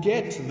will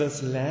get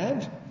this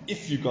land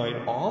if you go in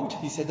armed.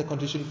 He said the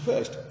condition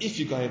first. If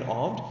you go in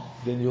armed,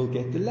 then you'll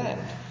get the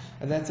land.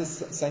 And that's the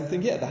same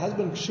thing here. The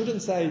husband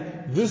shouldn't say,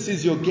 this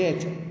is your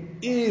get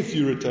if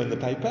you return the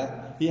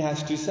paper. He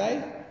has to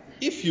say,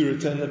 if you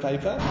return the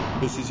paper,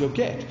 this is your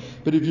get.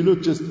 But if you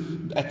look just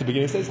at the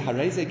beginning, it says,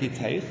 Hareze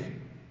Giteich,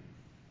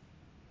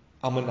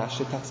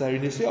 Amanashe Tatzari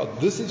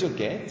Nisiyot. This is your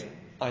get,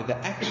 the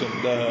action,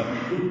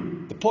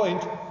 the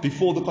point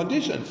before the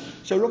condition.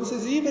 So Rabbi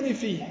says, even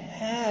if he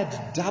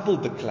had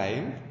doubled the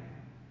claim,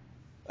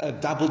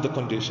 doubled the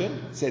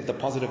condition, said the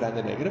positive and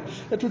the negative,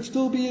 it would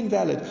still be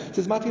invalid. It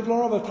says, Matkiv lo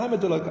Rava,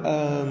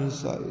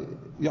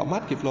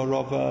 Matkiv lo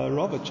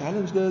Rava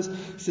challenged us.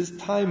 Says,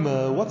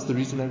 what's the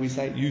reason that we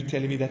say, you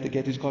telling me that the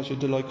get is kosher,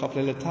 deloi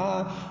kafle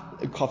l'tnai,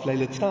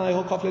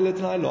 or kafle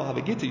l'tnai lo have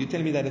a Gittin? You're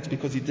telling me that it's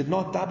because he did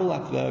not double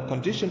up the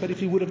condition, but if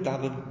he would have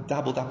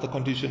doubled up the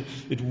condition,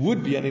 it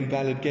would be an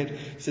invalid get.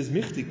 It says,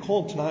 Michti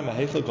kol t'nai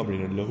ma'hechel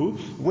gomrinan lahu.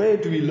 Where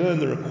do we learn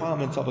the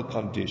requirements of a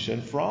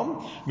condition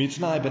from?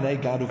 Mitnai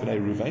b'nei Gad u'b'nei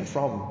Reuven,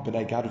 from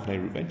b'nei Gad u'b'nei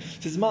Reuven.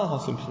 It says, ma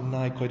hasum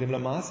t'nai koidem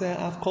l'maaseh,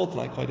 af kol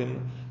t'nai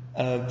koidem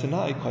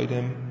T'nai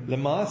koidem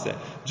l'maaseh.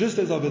 Just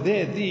as over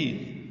there,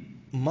 the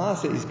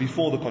maaseh is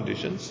before the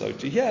condition, so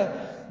to here,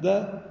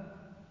 the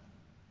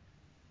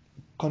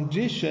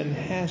condition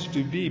has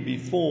to be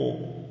before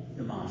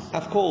the maaseh.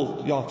 I've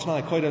called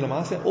T'nai koidem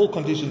l'maaseh. All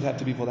conditions have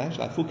to be for the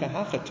action.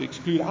 To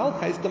exclude our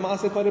case, the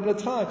maaseh koidem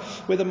l'tnai,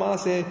 where the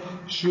maaseh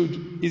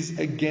is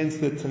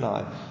against the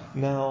T'nai.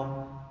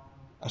 Now,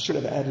 I should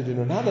have added in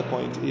another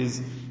point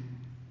is,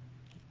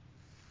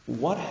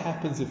 what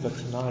happens if the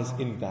T'nai is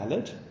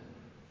invalid?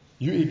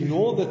 You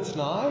ignore the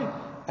T'nai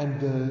and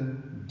the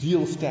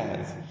deal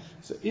stands.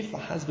 So if a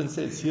husband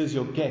says, here's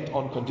your get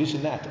on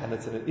condition that, and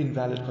it's an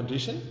invalid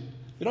condition,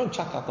 you don't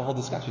chuck out the whole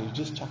discussion, you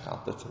just chuck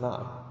out the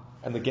T'nai.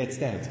 and the get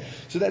stands.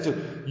 So that's what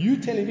you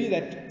telling me,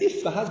 that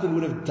if the husband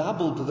would have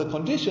doubled the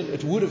condition,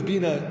 it would have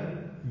been a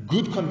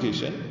good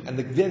condition, and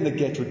then the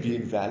get would be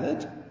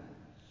invalid.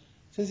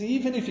 Says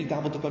even if he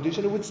doubled the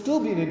condition, it would still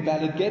be an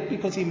invalid get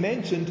because he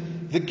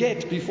mentioned the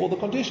get before the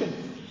condition.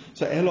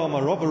 So Elo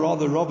Amar Rabba,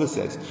 rather Rabba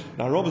says.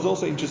 Now Rabba is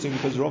also interesting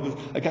because Rabba,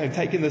 again,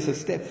 taking this a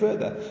step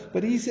further,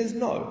 but he says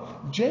no.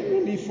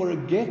 Generally, for a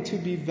get to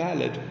be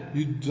valid,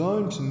 you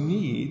don't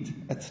need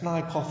a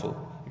T'nai Kofel.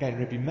 Again,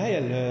 Rabbi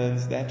Meir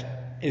learns that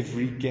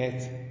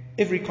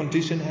every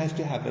condition has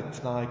to have a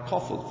T'nai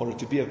Kofel for it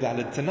to be a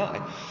valid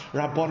T'nai.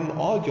 Rabbanon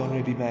argue on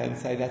Rabbi Meir and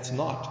say that's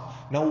not.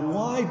 Now,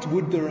 why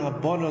would the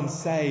Rabbanon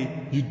say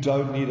you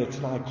don't need a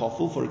T'nai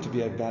Kofel for it to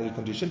be a valid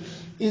condition?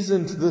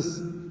 Isn't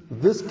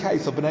this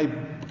case of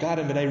Gad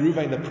and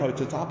Reuven the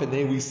prototype, and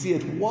there we see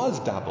it was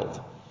doubled?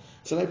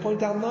 So they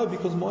point out no,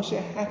 because Moshe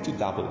had to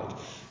double it.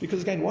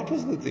 Because again, what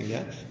was the thing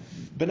here?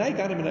 Bnei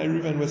Gad and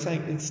Reuven were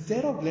saying,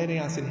 instead of letting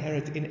us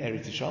inherit in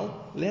Eretz Yisrael,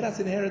 let us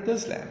inherit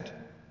this land.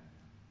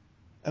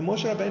 And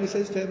Moshe Rabbeinu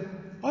says to him,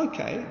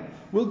 okay,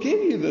 we'll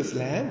give you this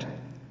land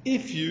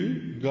if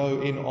you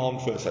go in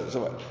armed first.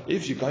 So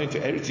if you go into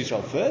Eretz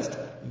Yisrael first,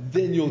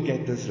 then you'll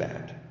get this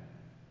land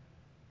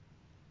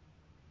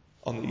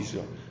on the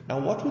Israel. Now,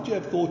 what would you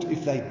have thought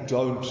if they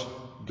don't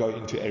go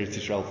into Eretz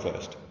Yisrael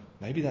first?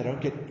 Maybe they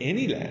don't get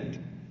any land.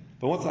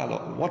 But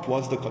what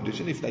was the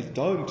condition? If they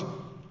don't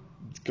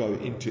go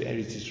into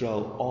Eretz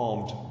Yisrael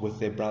armed with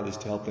their brothers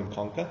to help them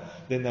conquer,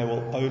 then they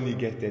will only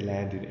get their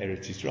land in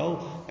Eretz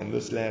Yisrael, and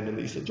this land in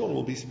the east of Jordan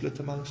will be split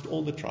amongst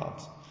all the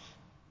tribes,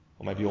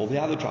 or maybe all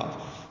the other tribes.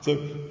 So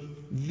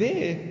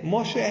there,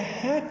 Moshe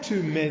had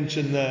to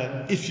mention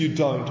the if you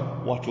don't,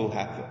 what will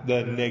happen,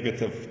 the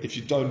negative, if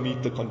you don't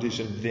meet the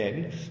condition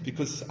then,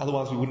 because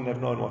otherwise we wouldn't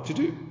have known what to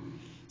do.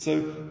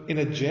 So in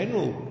a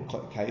general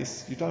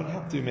case, you don't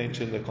have to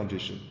mention the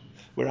condition.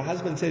 Where a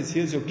husband says,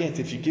 here's your get,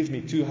 if you give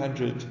me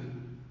 200,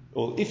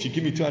 or if you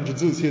give me 200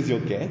 zuz, here's your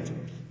get,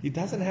 he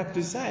doesn't have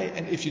to say,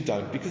 and if you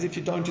don't, because if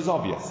you don't is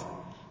obvious.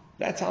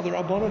 That's how the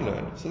Rabbanon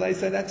learn. So they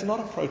say that's not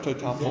a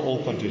prototype for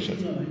all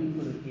conditions.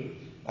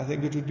 I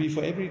think it would be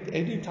for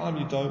any time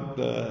you don't,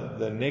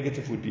 the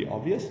negative would be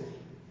obvious.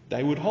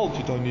 They would hold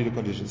you don't need a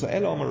condition. So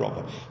Elo Amar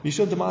Rabba,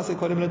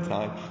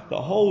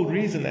 the whole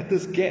reason that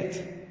this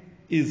get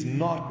is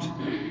not,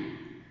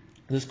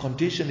 this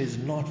condition is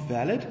not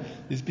valid,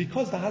 is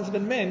because the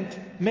husband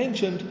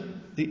mentioned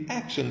the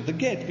action, the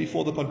get,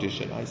 before the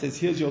condition. He says,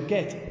 here's your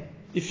get.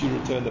 If you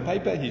return the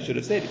paper, he should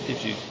have said,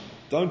 if you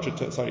don't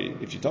return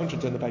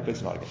the paper,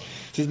 it's not a get.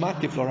 He says,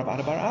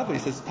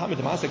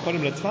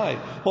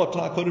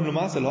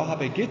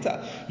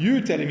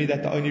 you telling me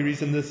that the only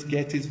reason this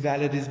get is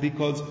valid is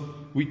because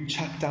we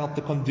chucked out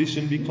the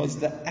condition because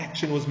the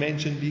action was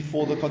mentioned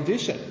before the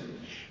condition.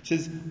 He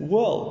says,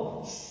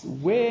 well,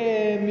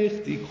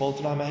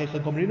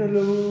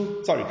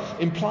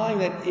 implying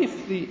that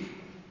if the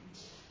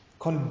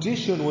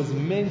condition was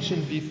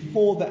mentioned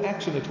before the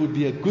action, it would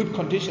be a good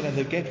condition and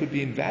the get would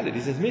be invalid.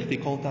 He says, where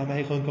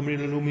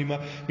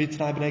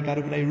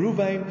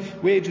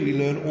do we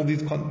learn all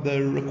these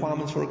the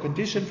requirements for a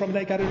condition from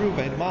Bnei Gad and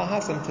Reuven?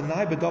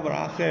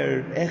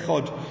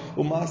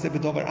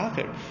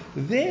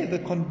 There, the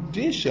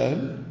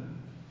condition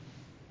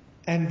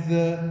and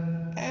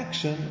the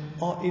action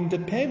are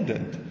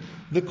independent.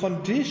 The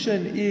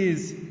condition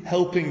is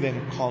helping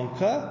them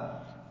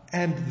conquer,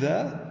 and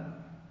the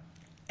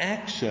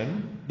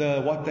action,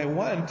 what they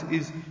want,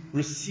 is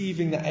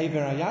receiving the Aver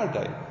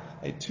Hayardei.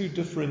 They're two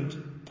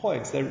different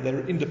points.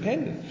 They're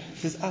independent. It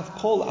says,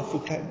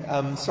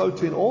 so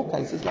too in all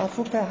cases,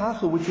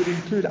 which would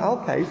include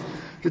our case,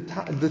 the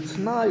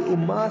T'nai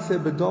Umase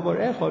B'Dover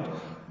Echod,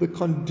 the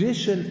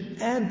condition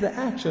and the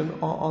action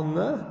are on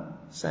the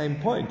same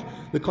point.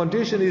 The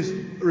condition is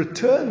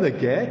return the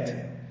get,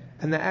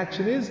 and the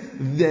action is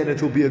then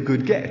it will be a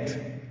good get.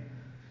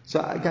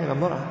 So again, I'm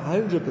not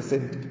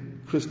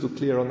 100% crystal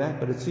clear on that,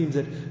 but it seems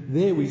that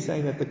there we're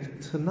saying that the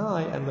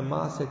Tanai and the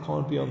Maaseh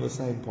can't be on the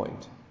same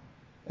point.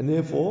 And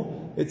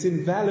therefore, it's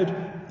invalid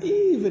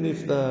even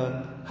if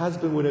the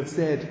husband would have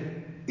said,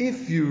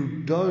 if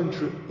you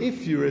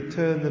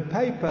return the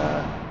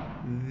paper,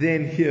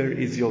 then here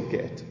is your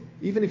get.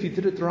 Even if you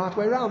did it the right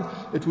way around,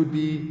 it would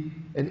be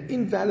an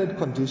invalid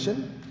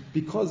condition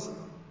because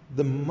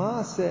the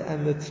Maaseh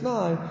and the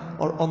T'nai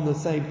are on the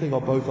same thing,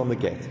 are both on the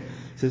get.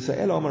 So the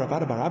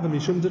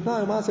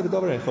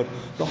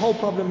whole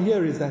problem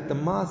here is that the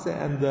Maaseh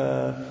and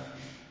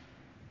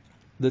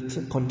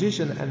the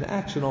condition and the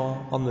action are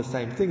on the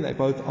same thing. They're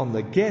both on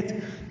the get,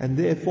 and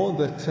therefore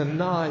the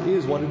T'nai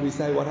is, what did we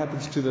say, what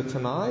happens to the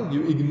T'nai?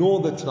 You ignore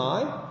the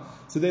T'nai.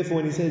 So therefore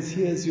when he says,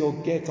 here's your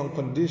get on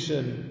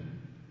condition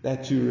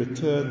that you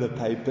return the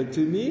paper to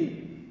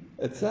me,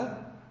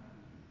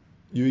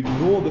 you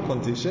ignore the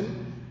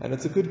condition, and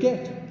it's a good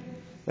get.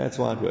 That's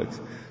why it works.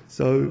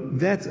 So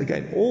that's,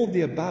 again, all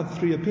the above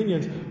three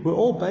opinions were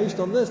all based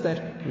on this,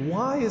 that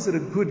why is it a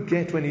good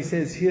get when he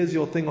says, here's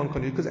your thing on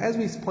condition? Because as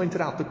we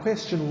pointed out, the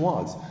question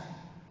was,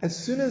 as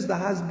soon as the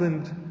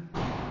husband,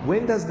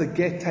 when does the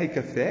get take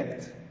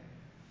effect?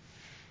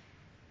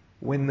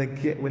 when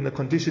the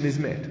condition is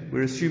met.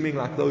 We're assuming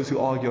like those who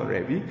argue on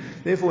Rebbe.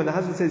 Therefore, when the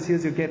husband says,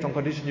 here's your get on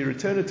condition you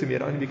return it to me,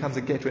 it only becomes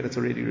a get when it's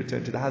already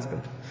returned to the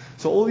husband.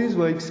 So all these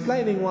were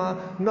explaining why,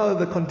 no,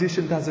 the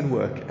condition doesn't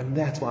work, and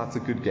that's why it's a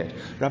good get.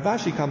 Rav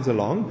Ashi comes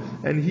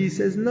along, and he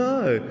says,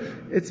 no,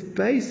 it's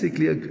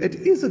basically, it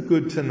is a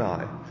good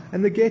Tanai,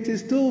 and the get is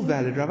still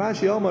valid. Rav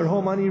Ashi Omar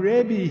Homani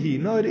Rebbe.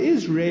 No, it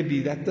is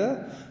Rebbe that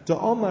the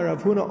Omar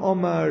Rav Huna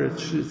Omar, it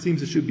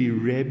seems it should be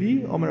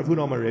Rebbe. Omar Rav Huna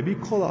Omar Rebbe.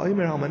 Kol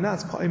ha'omer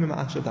ha'manas ka'omer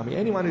ma'achadami.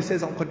 Anyone who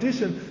says on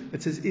condition,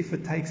 it says if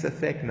it takes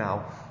effect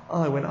now.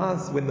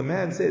 When the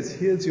man says,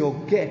 here's your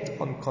get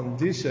on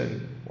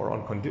condition, or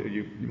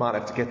you might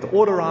have to get the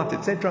order out,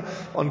 etc.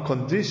 On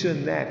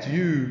condition that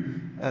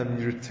you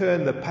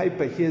return the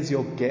paper, here's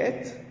your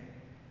get.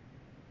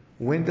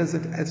 When does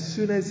it? As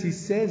soon as he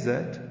says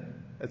it,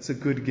 it's a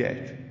good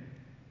get.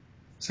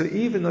 So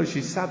even though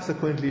she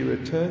subsequently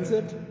returns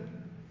it,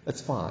 it's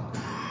fine.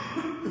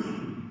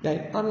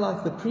 Okay,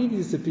 unlike the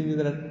previous opinion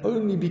that it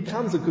only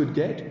becomes a good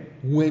get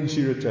when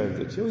she returns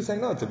it. She always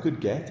saying, no, it's a good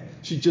get.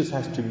 She just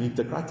has to meet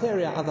the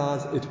criteria,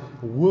 otherwise it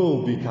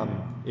will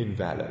become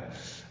invalid.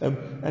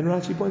 And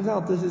Rashi points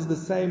out this is the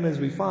same as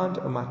we find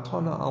a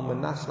matana al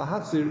manas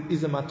lahatzir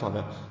is a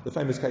matana. The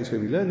famous case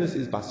where we learn this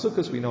is by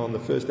Sukkot. We know on the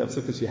first day of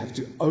Sukkot you have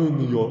to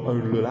own your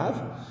own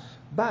lulav.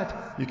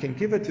 But you can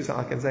give it to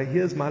someone. I can say,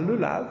 here's my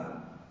lulav.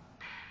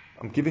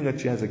 I'm giving it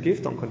to you as a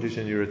gift on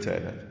condition you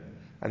return it.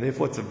 And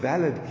therefore it's a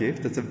valid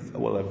gift. It's a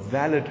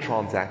valid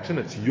transaction.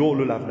 It's your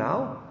lulav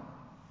now.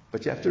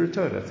 But you have to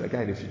return it.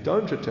 Again, if you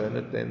don't return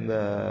it, then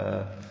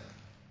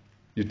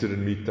you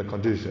didn't meet the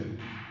condition.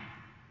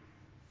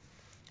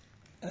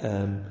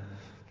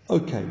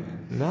 Okay,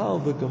 now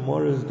the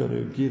Gemara is going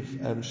to give,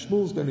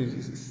 Shmuel's going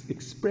to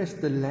express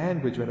the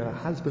language when her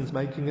husband's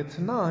making it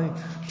tonight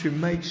to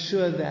make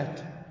sure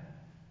that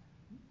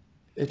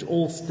it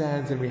all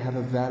stands and we have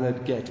a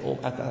valid get.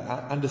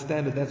 I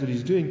understand that that's what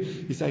he's doing.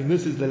 He's saying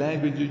this is the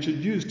language you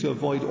should use to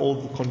avoid all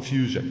the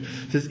confusion.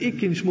 It says,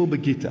 Ikin Shmuel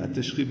begita,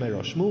 the Shchib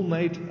Meror. Shmuel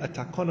made a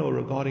takana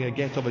regarding a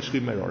get of a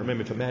Shchib Meror.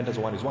 Remember, if a man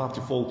doesn't want his wife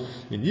to fall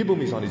in Yibum,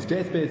 he's on his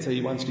deathbed, so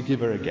he wants to give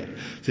her a get.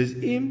 It says,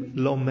 Im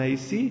lo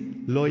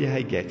meisi lo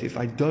yehei get. If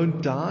I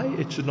don't die,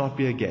 it should not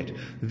be a get.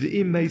 The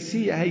im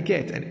meisi yehei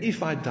get. And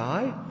if I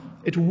die,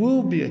 it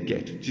will be a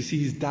get. Do you see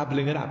he's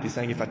doubling it up? He's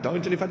saying if I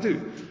don't and if I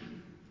do.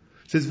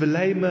 Says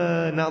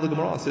Velema, now the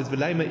Gemara says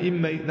Velema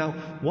imme. Now,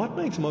 what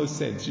makes most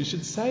sense? You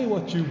should say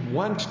what you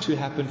want to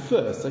happen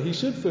first. So he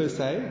should first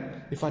say,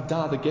 if I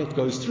die, the get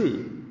goes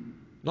through.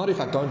 Not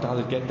if I don't die,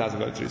 the get doesn't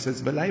go through. It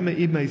says Velema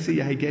imme si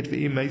yahi get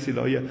ve'imme si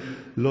lo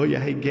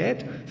yahi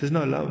get. It says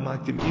no, lo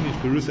maktim inish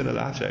perusin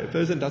alashe. A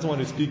person doesn't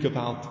want to speak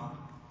about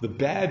the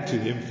bad to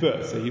him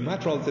first. So he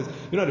much rather says,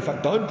 if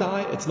I don't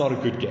die, it's not a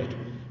good get.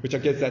 Which I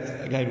guess that's,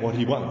 again, what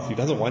he wants. He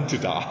doesn't want to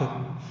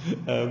die.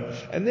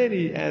 And then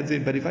he adds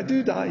in, but if I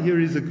do die, here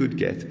is a good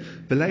get.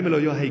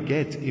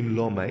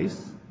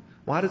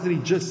 Why doesn't he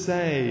just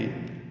say,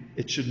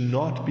 it should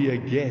not be a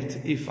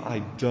get if I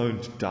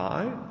don't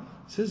die?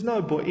 He says,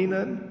 no,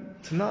 bo'inan,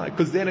 tonight.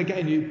 Because then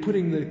again, you're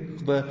putting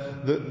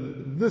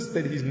this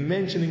that he's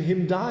mentioning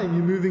him dying,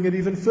 you're moving it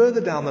even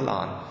further down the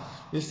line.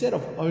 Instead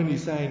of only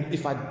saying,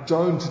 if I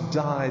don't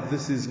die,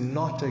 this is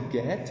not a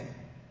get.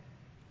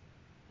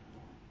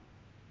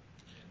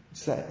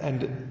 Say,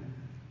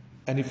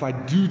 and if I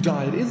do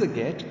die, it is a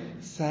get.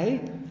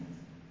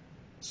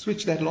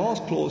 Switch that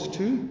last clause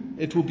to,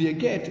 it will be a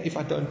get if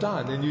I don't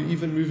die. Then you're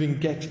even moving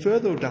get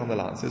further down the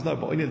line. Says no,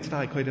 but you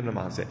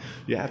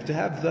have to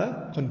have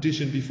the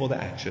condition before the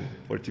action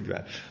for it to be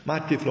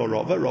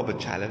valid. Robert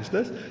challenged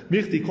this.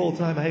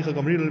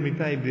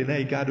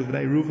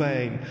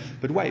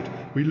 But wait,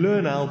 we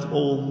learn out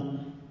all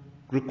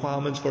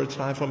requirements for a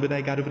time from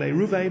Bnei Gad and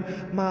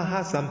Reuven.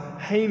 Ma'hasam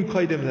hein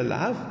koidem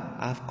lelav.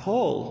 I've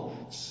called.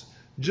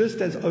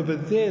 Just as over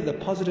there the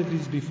positive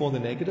is before the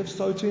negative,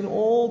 so too in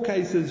all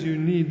cases you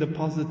need the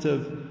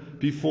positive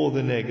before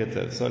the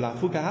negative. So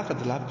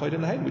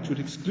which would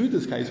exclude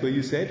this case where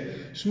you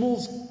said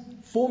Shmuel's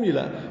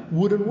formula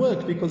wouldn't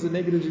work because the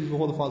negative is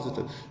before the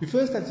positive. You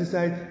first have to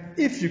say,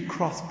 if you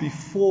cross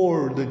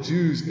before the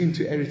Jews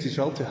into Eretz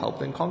Yisrael to help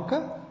them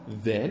conquer,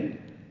 then,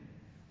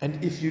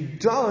 and if you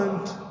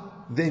don't,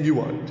 then you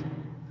won't.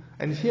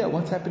 And here,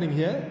 what's happening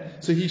here?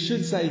 So he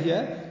should say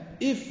here,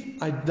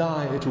 if I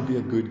die, it will be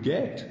a good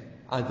get.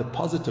 Either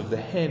positive, the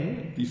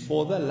hen,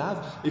 before the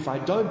lav. If I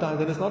don't die,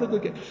 then it's not a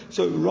good get.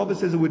 So Robert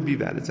says it would be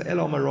valid. So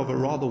Elama Rava,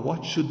 rather,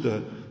 what should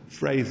the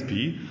phrase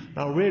be?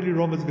 Now really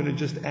Robert's going to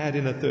just add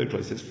in a third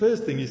clause. He says,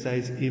 first thing he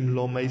says, Im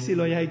lo meisi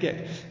lo yehei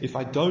get. If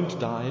I don't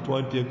die, it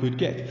won't be a good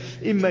get.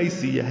 Im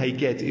meisi yehei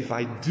get. If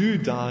I do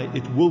die,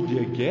 it will be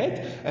a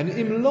get. And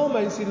im lo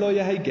meisi lo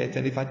yehei get.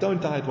 And if I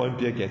don't die, it won't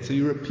be a get. So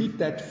you repeat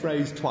that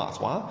phrase twice.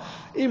 Why?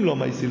 Im lo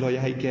meisi lo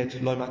yehei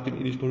get. Lo makdim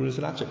inish perus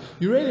alacha.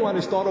 You really want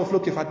to start off,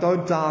 look, if I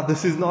don't die,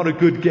 this is not a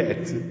good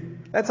get.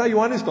 That's how you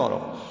want to start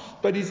off.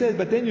 But he says,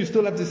 but then you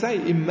still have to say,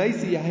 im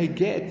meisi yahe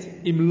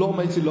get, im lo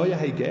meisi lo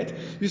yahe get.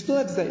 You still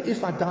have to say,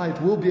 if I die,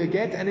 it will be a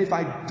get, and if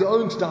I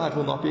don't die, it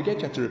will not be a get.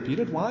 You have to repeat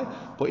it. Why?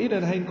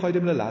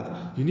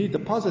 You need the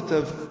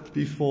positive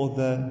before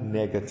the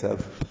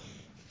negative.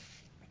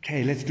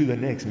 Okay, let's do the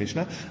next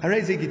Mishnah.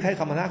 If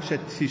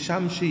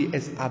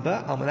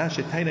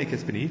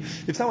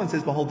someone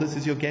says, behold, this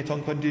is your get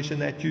on condition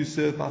that you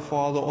serve my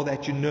father or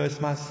that you nurse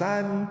my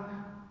son,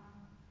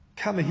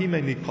 how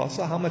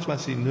much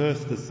must he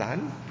nurse the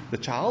son, the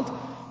child?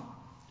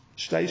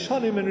 The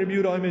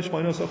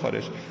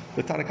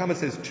Tanakhama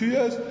says 2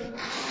 years,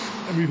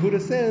 and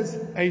Rehuda says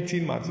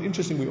 18 months.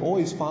 Interesting, we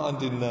always find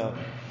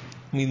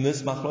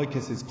this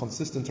machlokes is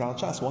consistent throughout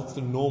Shas. What's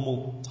the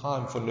normal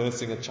time for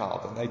nursing a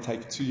child? And they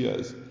take 2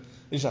 years.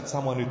 It's like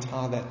someone who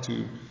tie that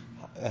to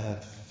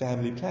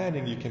family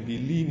planning, you can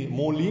be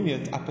more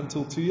lenient up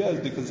until 2 years,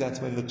 because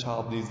that's when the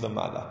child needs the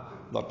mother.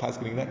 Not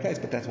Paskin in that case,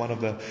 but that's one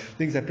of the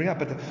things they bring up.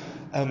 But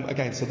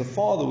again, so the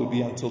father would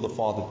be until the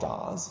father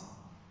dies,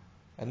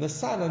 and the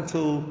son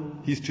until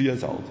he's 2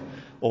 years old,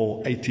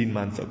 or 18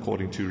 months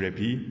according to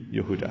Rabbi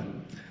Yehuda.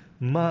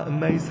 When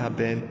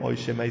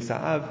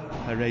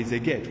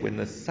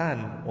the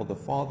son or the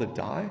father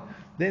die,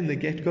 then the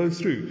get goes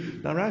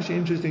through. Now Rashi,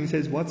 interesting,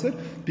 says, what's it?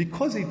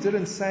 Because he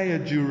didn't say a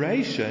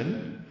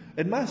duration,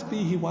 it must be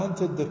he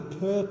wanted the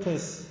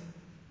purpose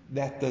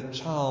that the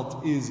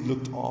child is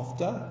looked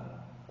after,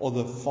 or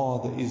the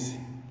father is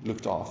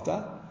looked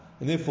after,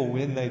 and therefore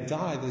when they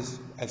die,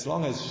 as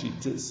long as she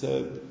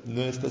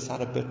nursed the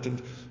son a bit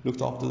and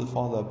looked after the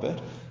father a bit,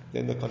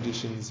 then the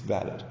condition's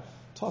valid.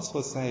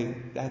 Tosfos say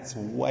that's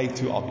way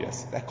too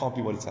obvious. That can't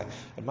be what it's saying.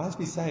 It must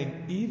be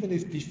saying even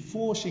if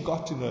before she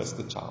got to nurse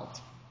the child,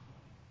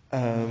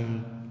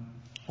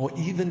 or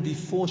even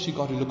before she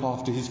got to look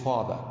after his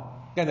father.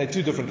 Again, they're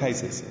two different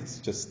cases. It's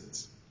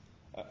just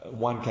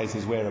one case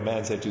is where a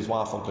man said to his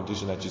wife on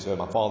condition that she's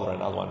my father,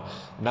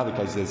 another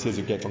case says here's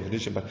your get on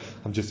condition, but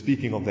I'm just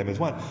speaking of them as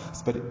one.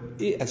 But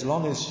as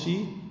long as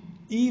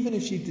even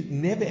if she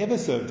never ever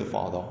served the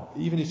father,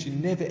 even if she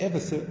never ever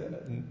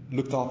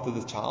looked after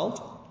the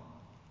child,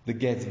 the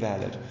get's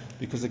valid.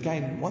 Because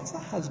again, what's the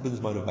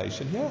husband's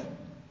motivation here?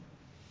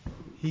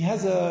 He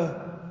has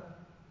a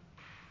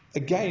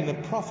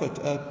profit,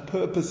 a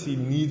purpose he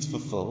needs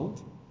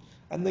fulfilled,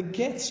 and the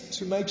get's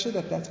to make sure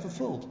that that's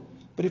fulfilled.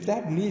 But if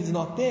that need's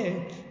not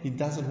there, he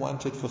doesn't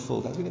want it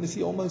fulfilled. As we're going to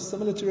see, almost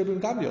similar to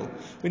Reuven Gamliel.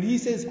 When he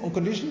says, on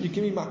condition you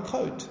give me my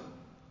coat,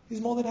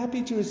 he's more than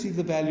happy to receive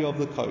the value of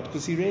the coat,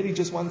 because he really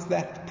just wants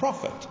that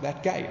profit,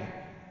 that gain.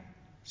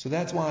 So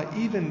that's why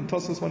even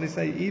Tosfos want to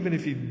say, even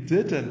if he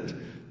didn't,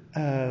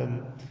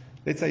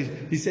 let's say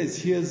he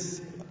says,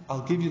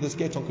 I'll give you this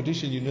get on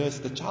condition you nurse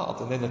the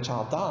child, and then the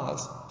child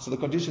dies, so the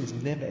condition's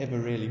never ever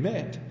really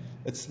met.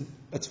 It's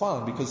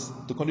fine, because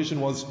the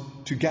condition was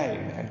to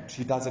gain, and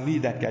he doesn't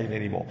need that gain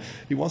anymore.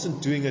 He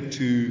wasn't doing it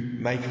to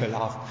make her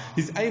life.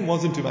 His aim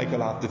wasn't to make her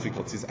life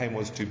difficult. His aim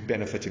was to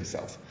benefit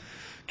himself.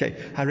 Okay,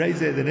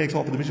 the next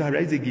half of the Mishnah.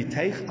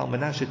 Giteich al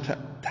manashe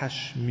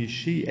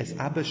tashmishi es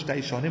abba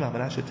shtei shonim al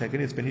manashe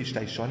tegeni es beni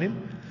shtei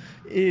shonim.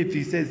 If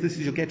he says this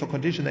is your get on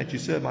condition that you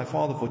serve my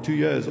father for 2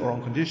 years, or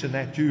on condition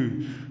that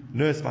you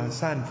nurse my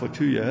son for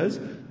 2 years,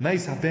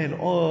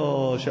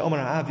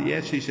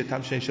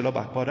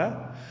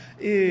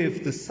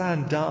 if the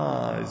son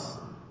dies,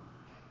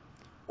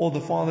 or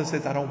the father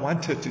says, I don't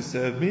want her to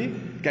serve me,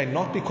 again,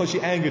 not because she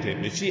angered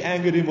him. If she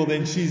angered him, well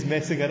then she's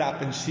messing it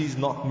up and she's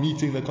not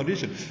meeting the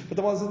condition. But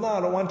the father says, no,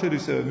 I don't want her to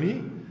serve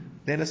me,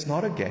 then it's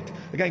not a get.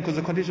 Again, because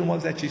the condition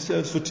was that she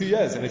serves for 2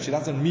 years, and if she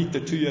doesn't meet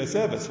the 2-year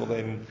service, well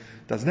then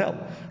it doesn't help.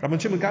 Rabban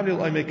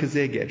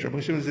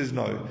Shimon says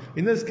no.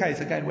 In this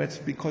case, again, where it's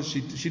because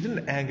she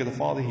didn't anger the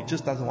father, he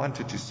just doesn't want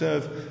her to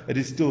serve, it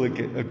is still a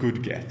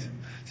good get. It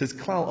says,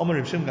 Klal Omer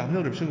Reb Shimon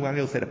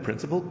Gamliel said a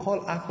principle,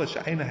 Kol Akva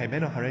Sha'ena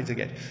Haimeno Harei Ze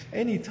Get.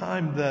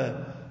 Anytime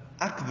the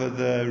akva,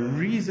 the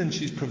reason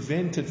she's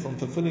prevented from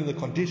fulfilling the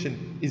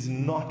condition, is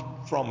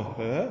not from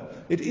her,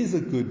 it is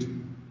a good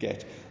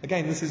get.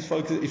 Again, this is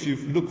focused, if you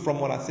look from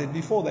what I said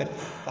before, that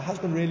the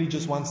husband really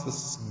just wants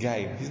this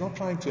gain. He's not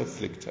trying to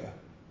afflict her.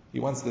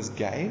 He wants this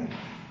gain.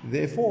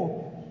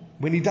 Therefore,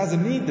 when he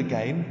doesn't need the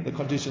gain, the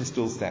condition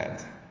still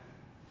stands.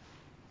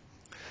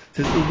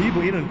 It says,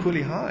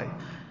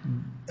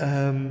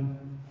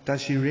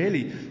 does she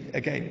really,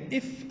 again,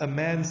 if a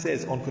man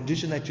says, on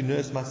condition that you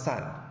nurse my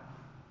son,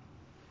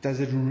 does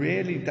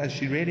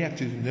she really have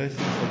to nurse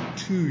him for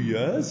 2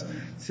 years?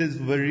 It says,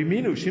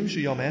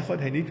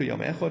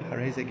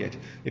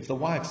 if the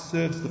wife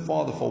serves the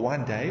father for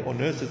 1 day, or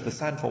nurses the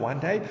son for 1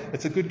 day,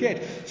 it's a good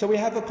get. So we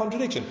have a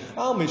contradiction.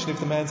 I'll mention if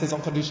the man says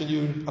on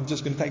condition I'm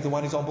just going to take the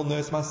one example,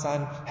 nurse my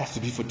son, has to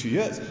be for 2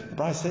 years. The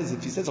bride says,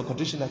 if he says on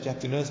condition that you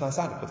have to nurse my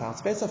son, without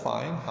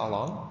specifying how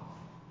long,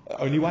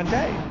 only 1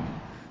 day.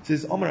 It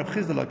says, no, this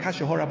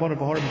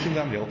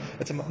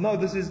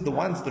is the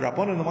ones, the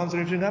Rabbanon, and the ones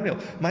Reb Shimon Gamliel.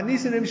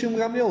 Manisa Reb Shimon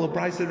Gamliel, the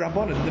Brisa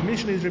Rabbanon. The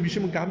Mishnah is Reb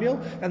Shimon Gamliel,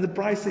 and the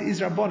Brisa is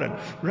Rabbanon.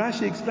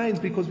 Rashi explains,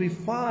 because we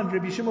find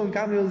Reb Shimon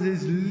Gamliel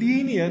is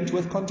lenient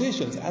with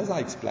conditions. As I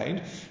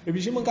explained, Reb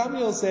Shimon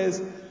Gamliel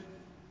says,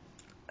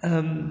 Rabbi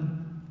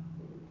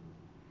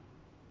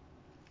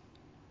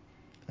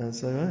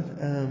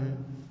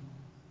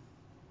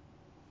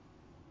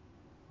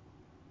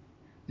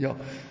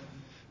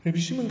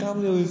Shimon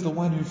Gamliel is the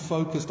one who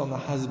focused on the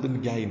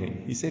husband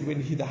gaining. He said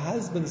when the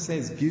husband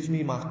says, give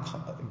me my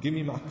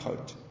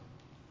coat,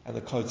 and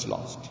the coat's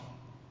lost,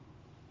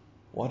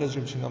 what does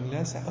Rabbi Shimon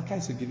Gamliel say? Okay,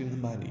 so give him the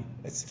money.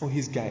 It's for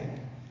his gain.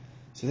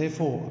 So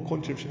therefore,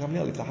 according to Rabbi Shimon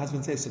Gamliel, if the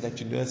husband says, so that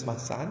you nurse my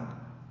son,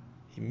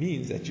 he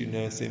means that you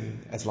nurse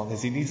him as long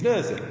as he needs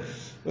nursing.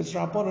 But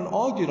Rabbanan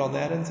argued on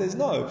that and says,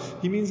 no,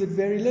 he means it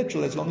very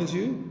literal, as long as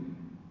you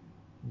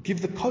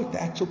give the coat,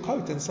 the actual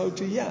coat. And so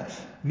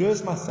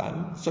nurse my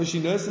son. So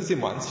she nurses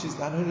him once, she's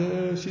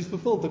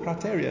fulfilled the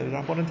criteria.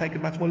 Rabbanan take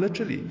it much more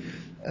literally.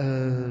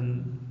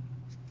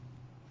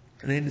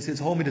 And then it says,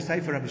 hold me to say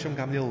for Rabbi Shimon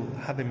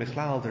Gamliel, Habim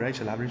Michlal, the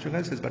Rachel, Rabbi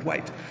Shimon Gamliel says, but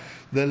wait,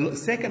 the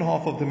second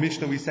half of the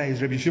Mishnah we say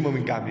is Rabbi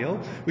Shimon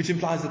Gamliel, which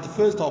implies that the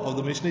first half of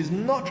the Mishnah is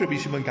not Rabbi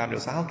Shimon Gamliel.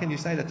 So how can you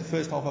say that the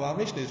first half of our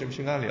Mishnah is Rabbi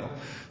Shimon Gamliel?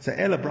 So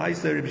Ella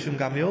Braisa, Rabbi Shimon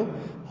Gamliel,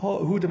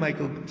 who to make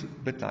it a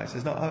bit nice?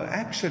 Says, no,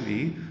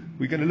 actually,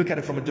 we're going to look at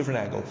it from a different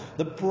angle.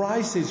 The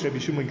price is Rabbi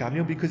Shimon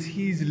Gamliel because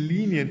he's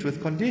lenient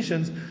with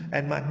conditions,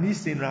 and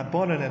Matnisin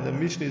Rabbanan and the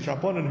Mishnah is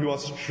Rabbanan who are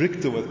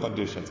stricter with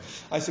conditions.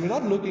 So we're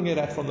not looking at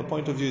it from the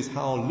point of view is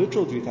how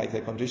literal do you take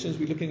their conditions.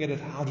 We're looking at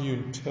it how do you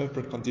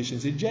interpret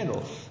conditions in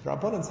general.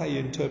 Rabbanan say you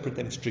interpret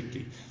them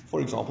strictly.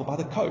 For example, by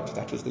the coat.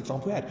 That was the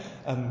example we had.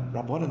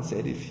 Rabbanan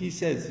said if he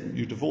says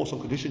you divorce on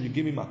condition, you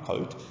give me my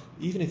coat,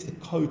 even if the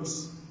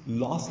coat's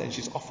lost and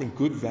she's offering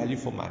good value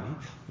for money,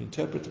 we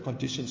interpret the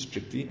condition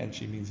strictly, and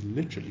she means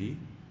literally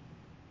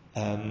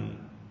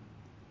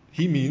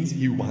he means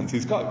he wants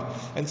his coat.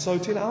 And so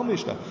to our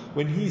Mishnah,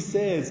 when he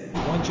says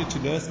I want you to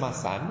nurse my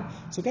son,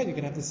 so again you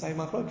can have the same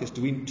focus.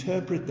 Do we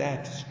interpret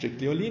that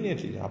strictly or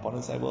leniently? The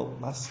Rabbanan say, well,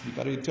 we've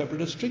got to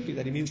interpret it strictly,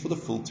 that he means for the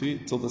full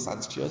till the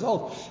son's 2 years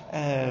old.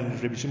 And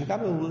Rabbi Shimon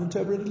Gamliel will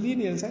interpret it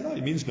leniently and say, no,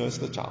 he means nurse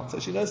the child. So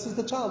she nurses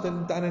the child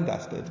and done and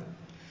dusted.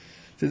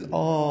 Says,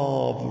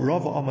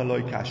 Rav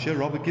Amaloi Kasha.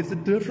 Rav gives a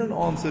different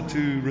answer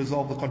to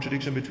resolve the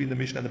contradiction between the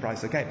Mishnah and the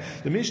Brisa. Okay,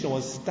 the Mishnah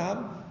was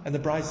Stam and the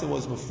Brisa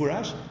was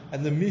Mufurash,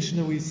 and the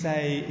Mishnah we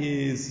say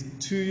is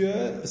 2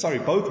 years. Sorry,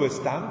 both were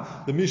Stam.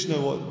 The Mishnah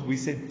we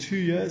said 2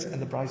 years,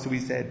 and the Brisa we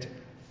said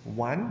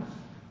one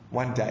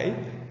day.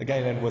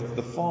 Again, and with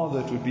the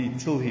father it would be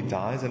till he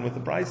dies, and with the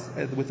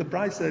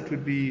Brisa it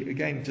would be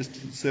again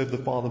just serve the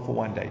father for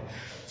 1 day.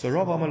 So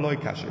Rav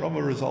Amaloi Kasha, Rav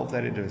resolved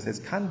that into it. It says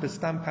kan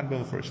b'stam kan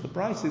b'mufresh. The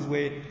Brisa is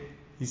where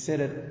he said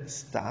it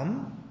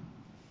stam,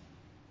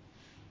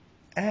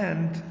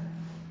 and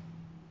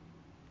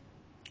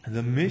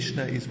the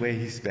Mishnah is where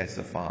he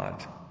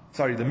specified.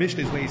 Sorry, the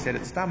Mishnah is where he said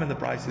it stam, and the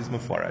Brisa is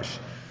mufresh.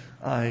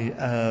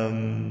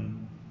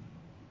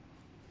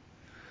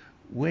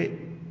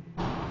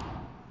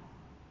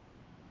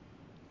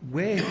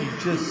 Where he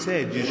just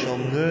said, you shall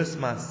nurse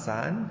my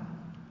son,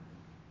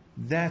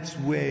 that's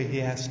where he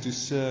has to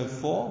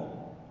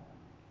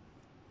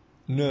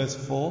nurse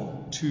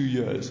for 2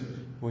 years.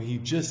 Where he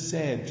just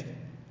said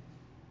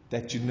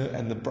that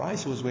and the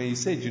Brisa was where he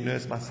said, you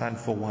nurse my son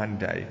for 1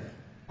 day.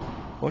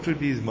 What would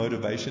be his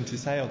motivation to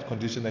say on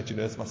condition that you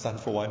nurse my son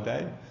for 1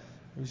 day?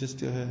 It was just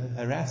to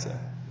harass her.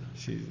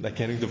 They're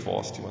getting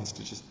divorced. He wants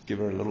to just give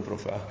her a little bit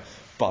of a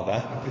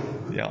bother.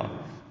 Yeah.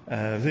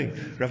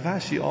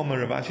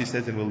 Ravashi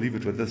says, and we'll leave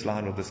it with this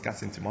line we'll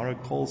discuss in tomorrow.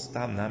 Kol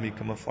stam nami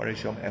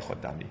kamafaresh yom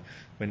echad dami.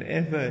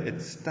 Whenever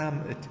it's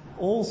stam, it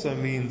also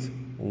means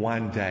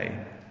 1 day.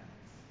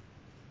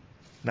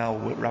 Now,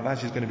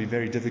 Ravashi is going to be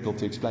very difficult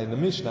to explain the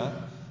Mishnah.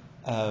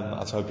 I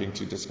was hoping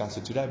to discuss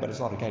it today, but it's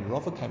not. Again,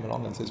 Rava came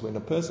along and says when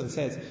a person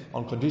says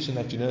on condition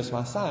that you nurse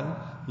my son,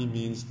 he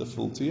means the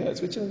full 2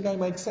 years, which again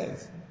makes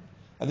sense.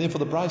 And then for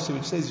the Brisa,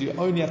 which says you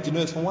only have to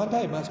nurse for 1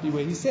 day, it must be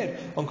where he said,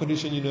 on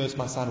condition you nurse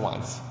my son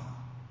once.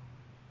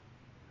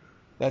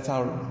 That's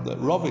how the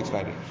Rav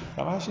explained it.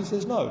 Ravashi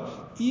says no.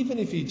 Even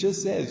if he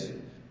just says,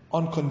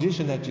 on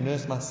condition that you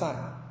nurse my son,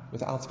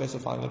 without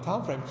specifying a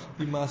time frame,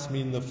 he must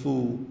mean the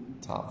full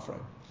time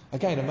frame.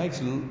 Again, it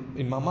makes,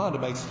 in my mind,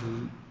 it makes...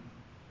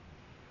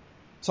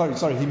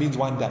 Sorry, he means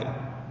 1 day.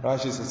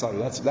 Rashi says, sorry,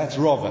 that's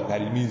Rava, that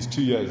he means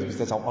 2 years. If he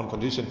says on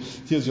condition,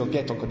 here's your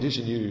get, on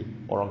condition you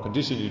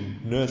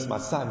nurse my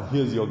son,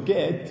 here's your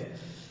get,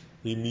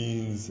 he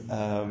means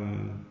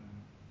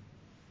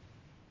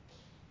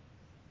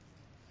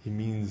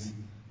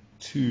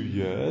 2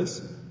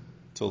 years,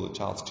 till the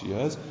child's 2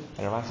 years.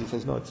 And Rashi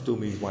says, no, it still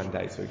means 1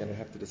 day. So we're going to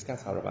have to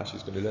discuss how Rashi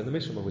is going to learn the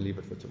Mishnah, but we'll leave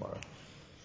it for tomorrow.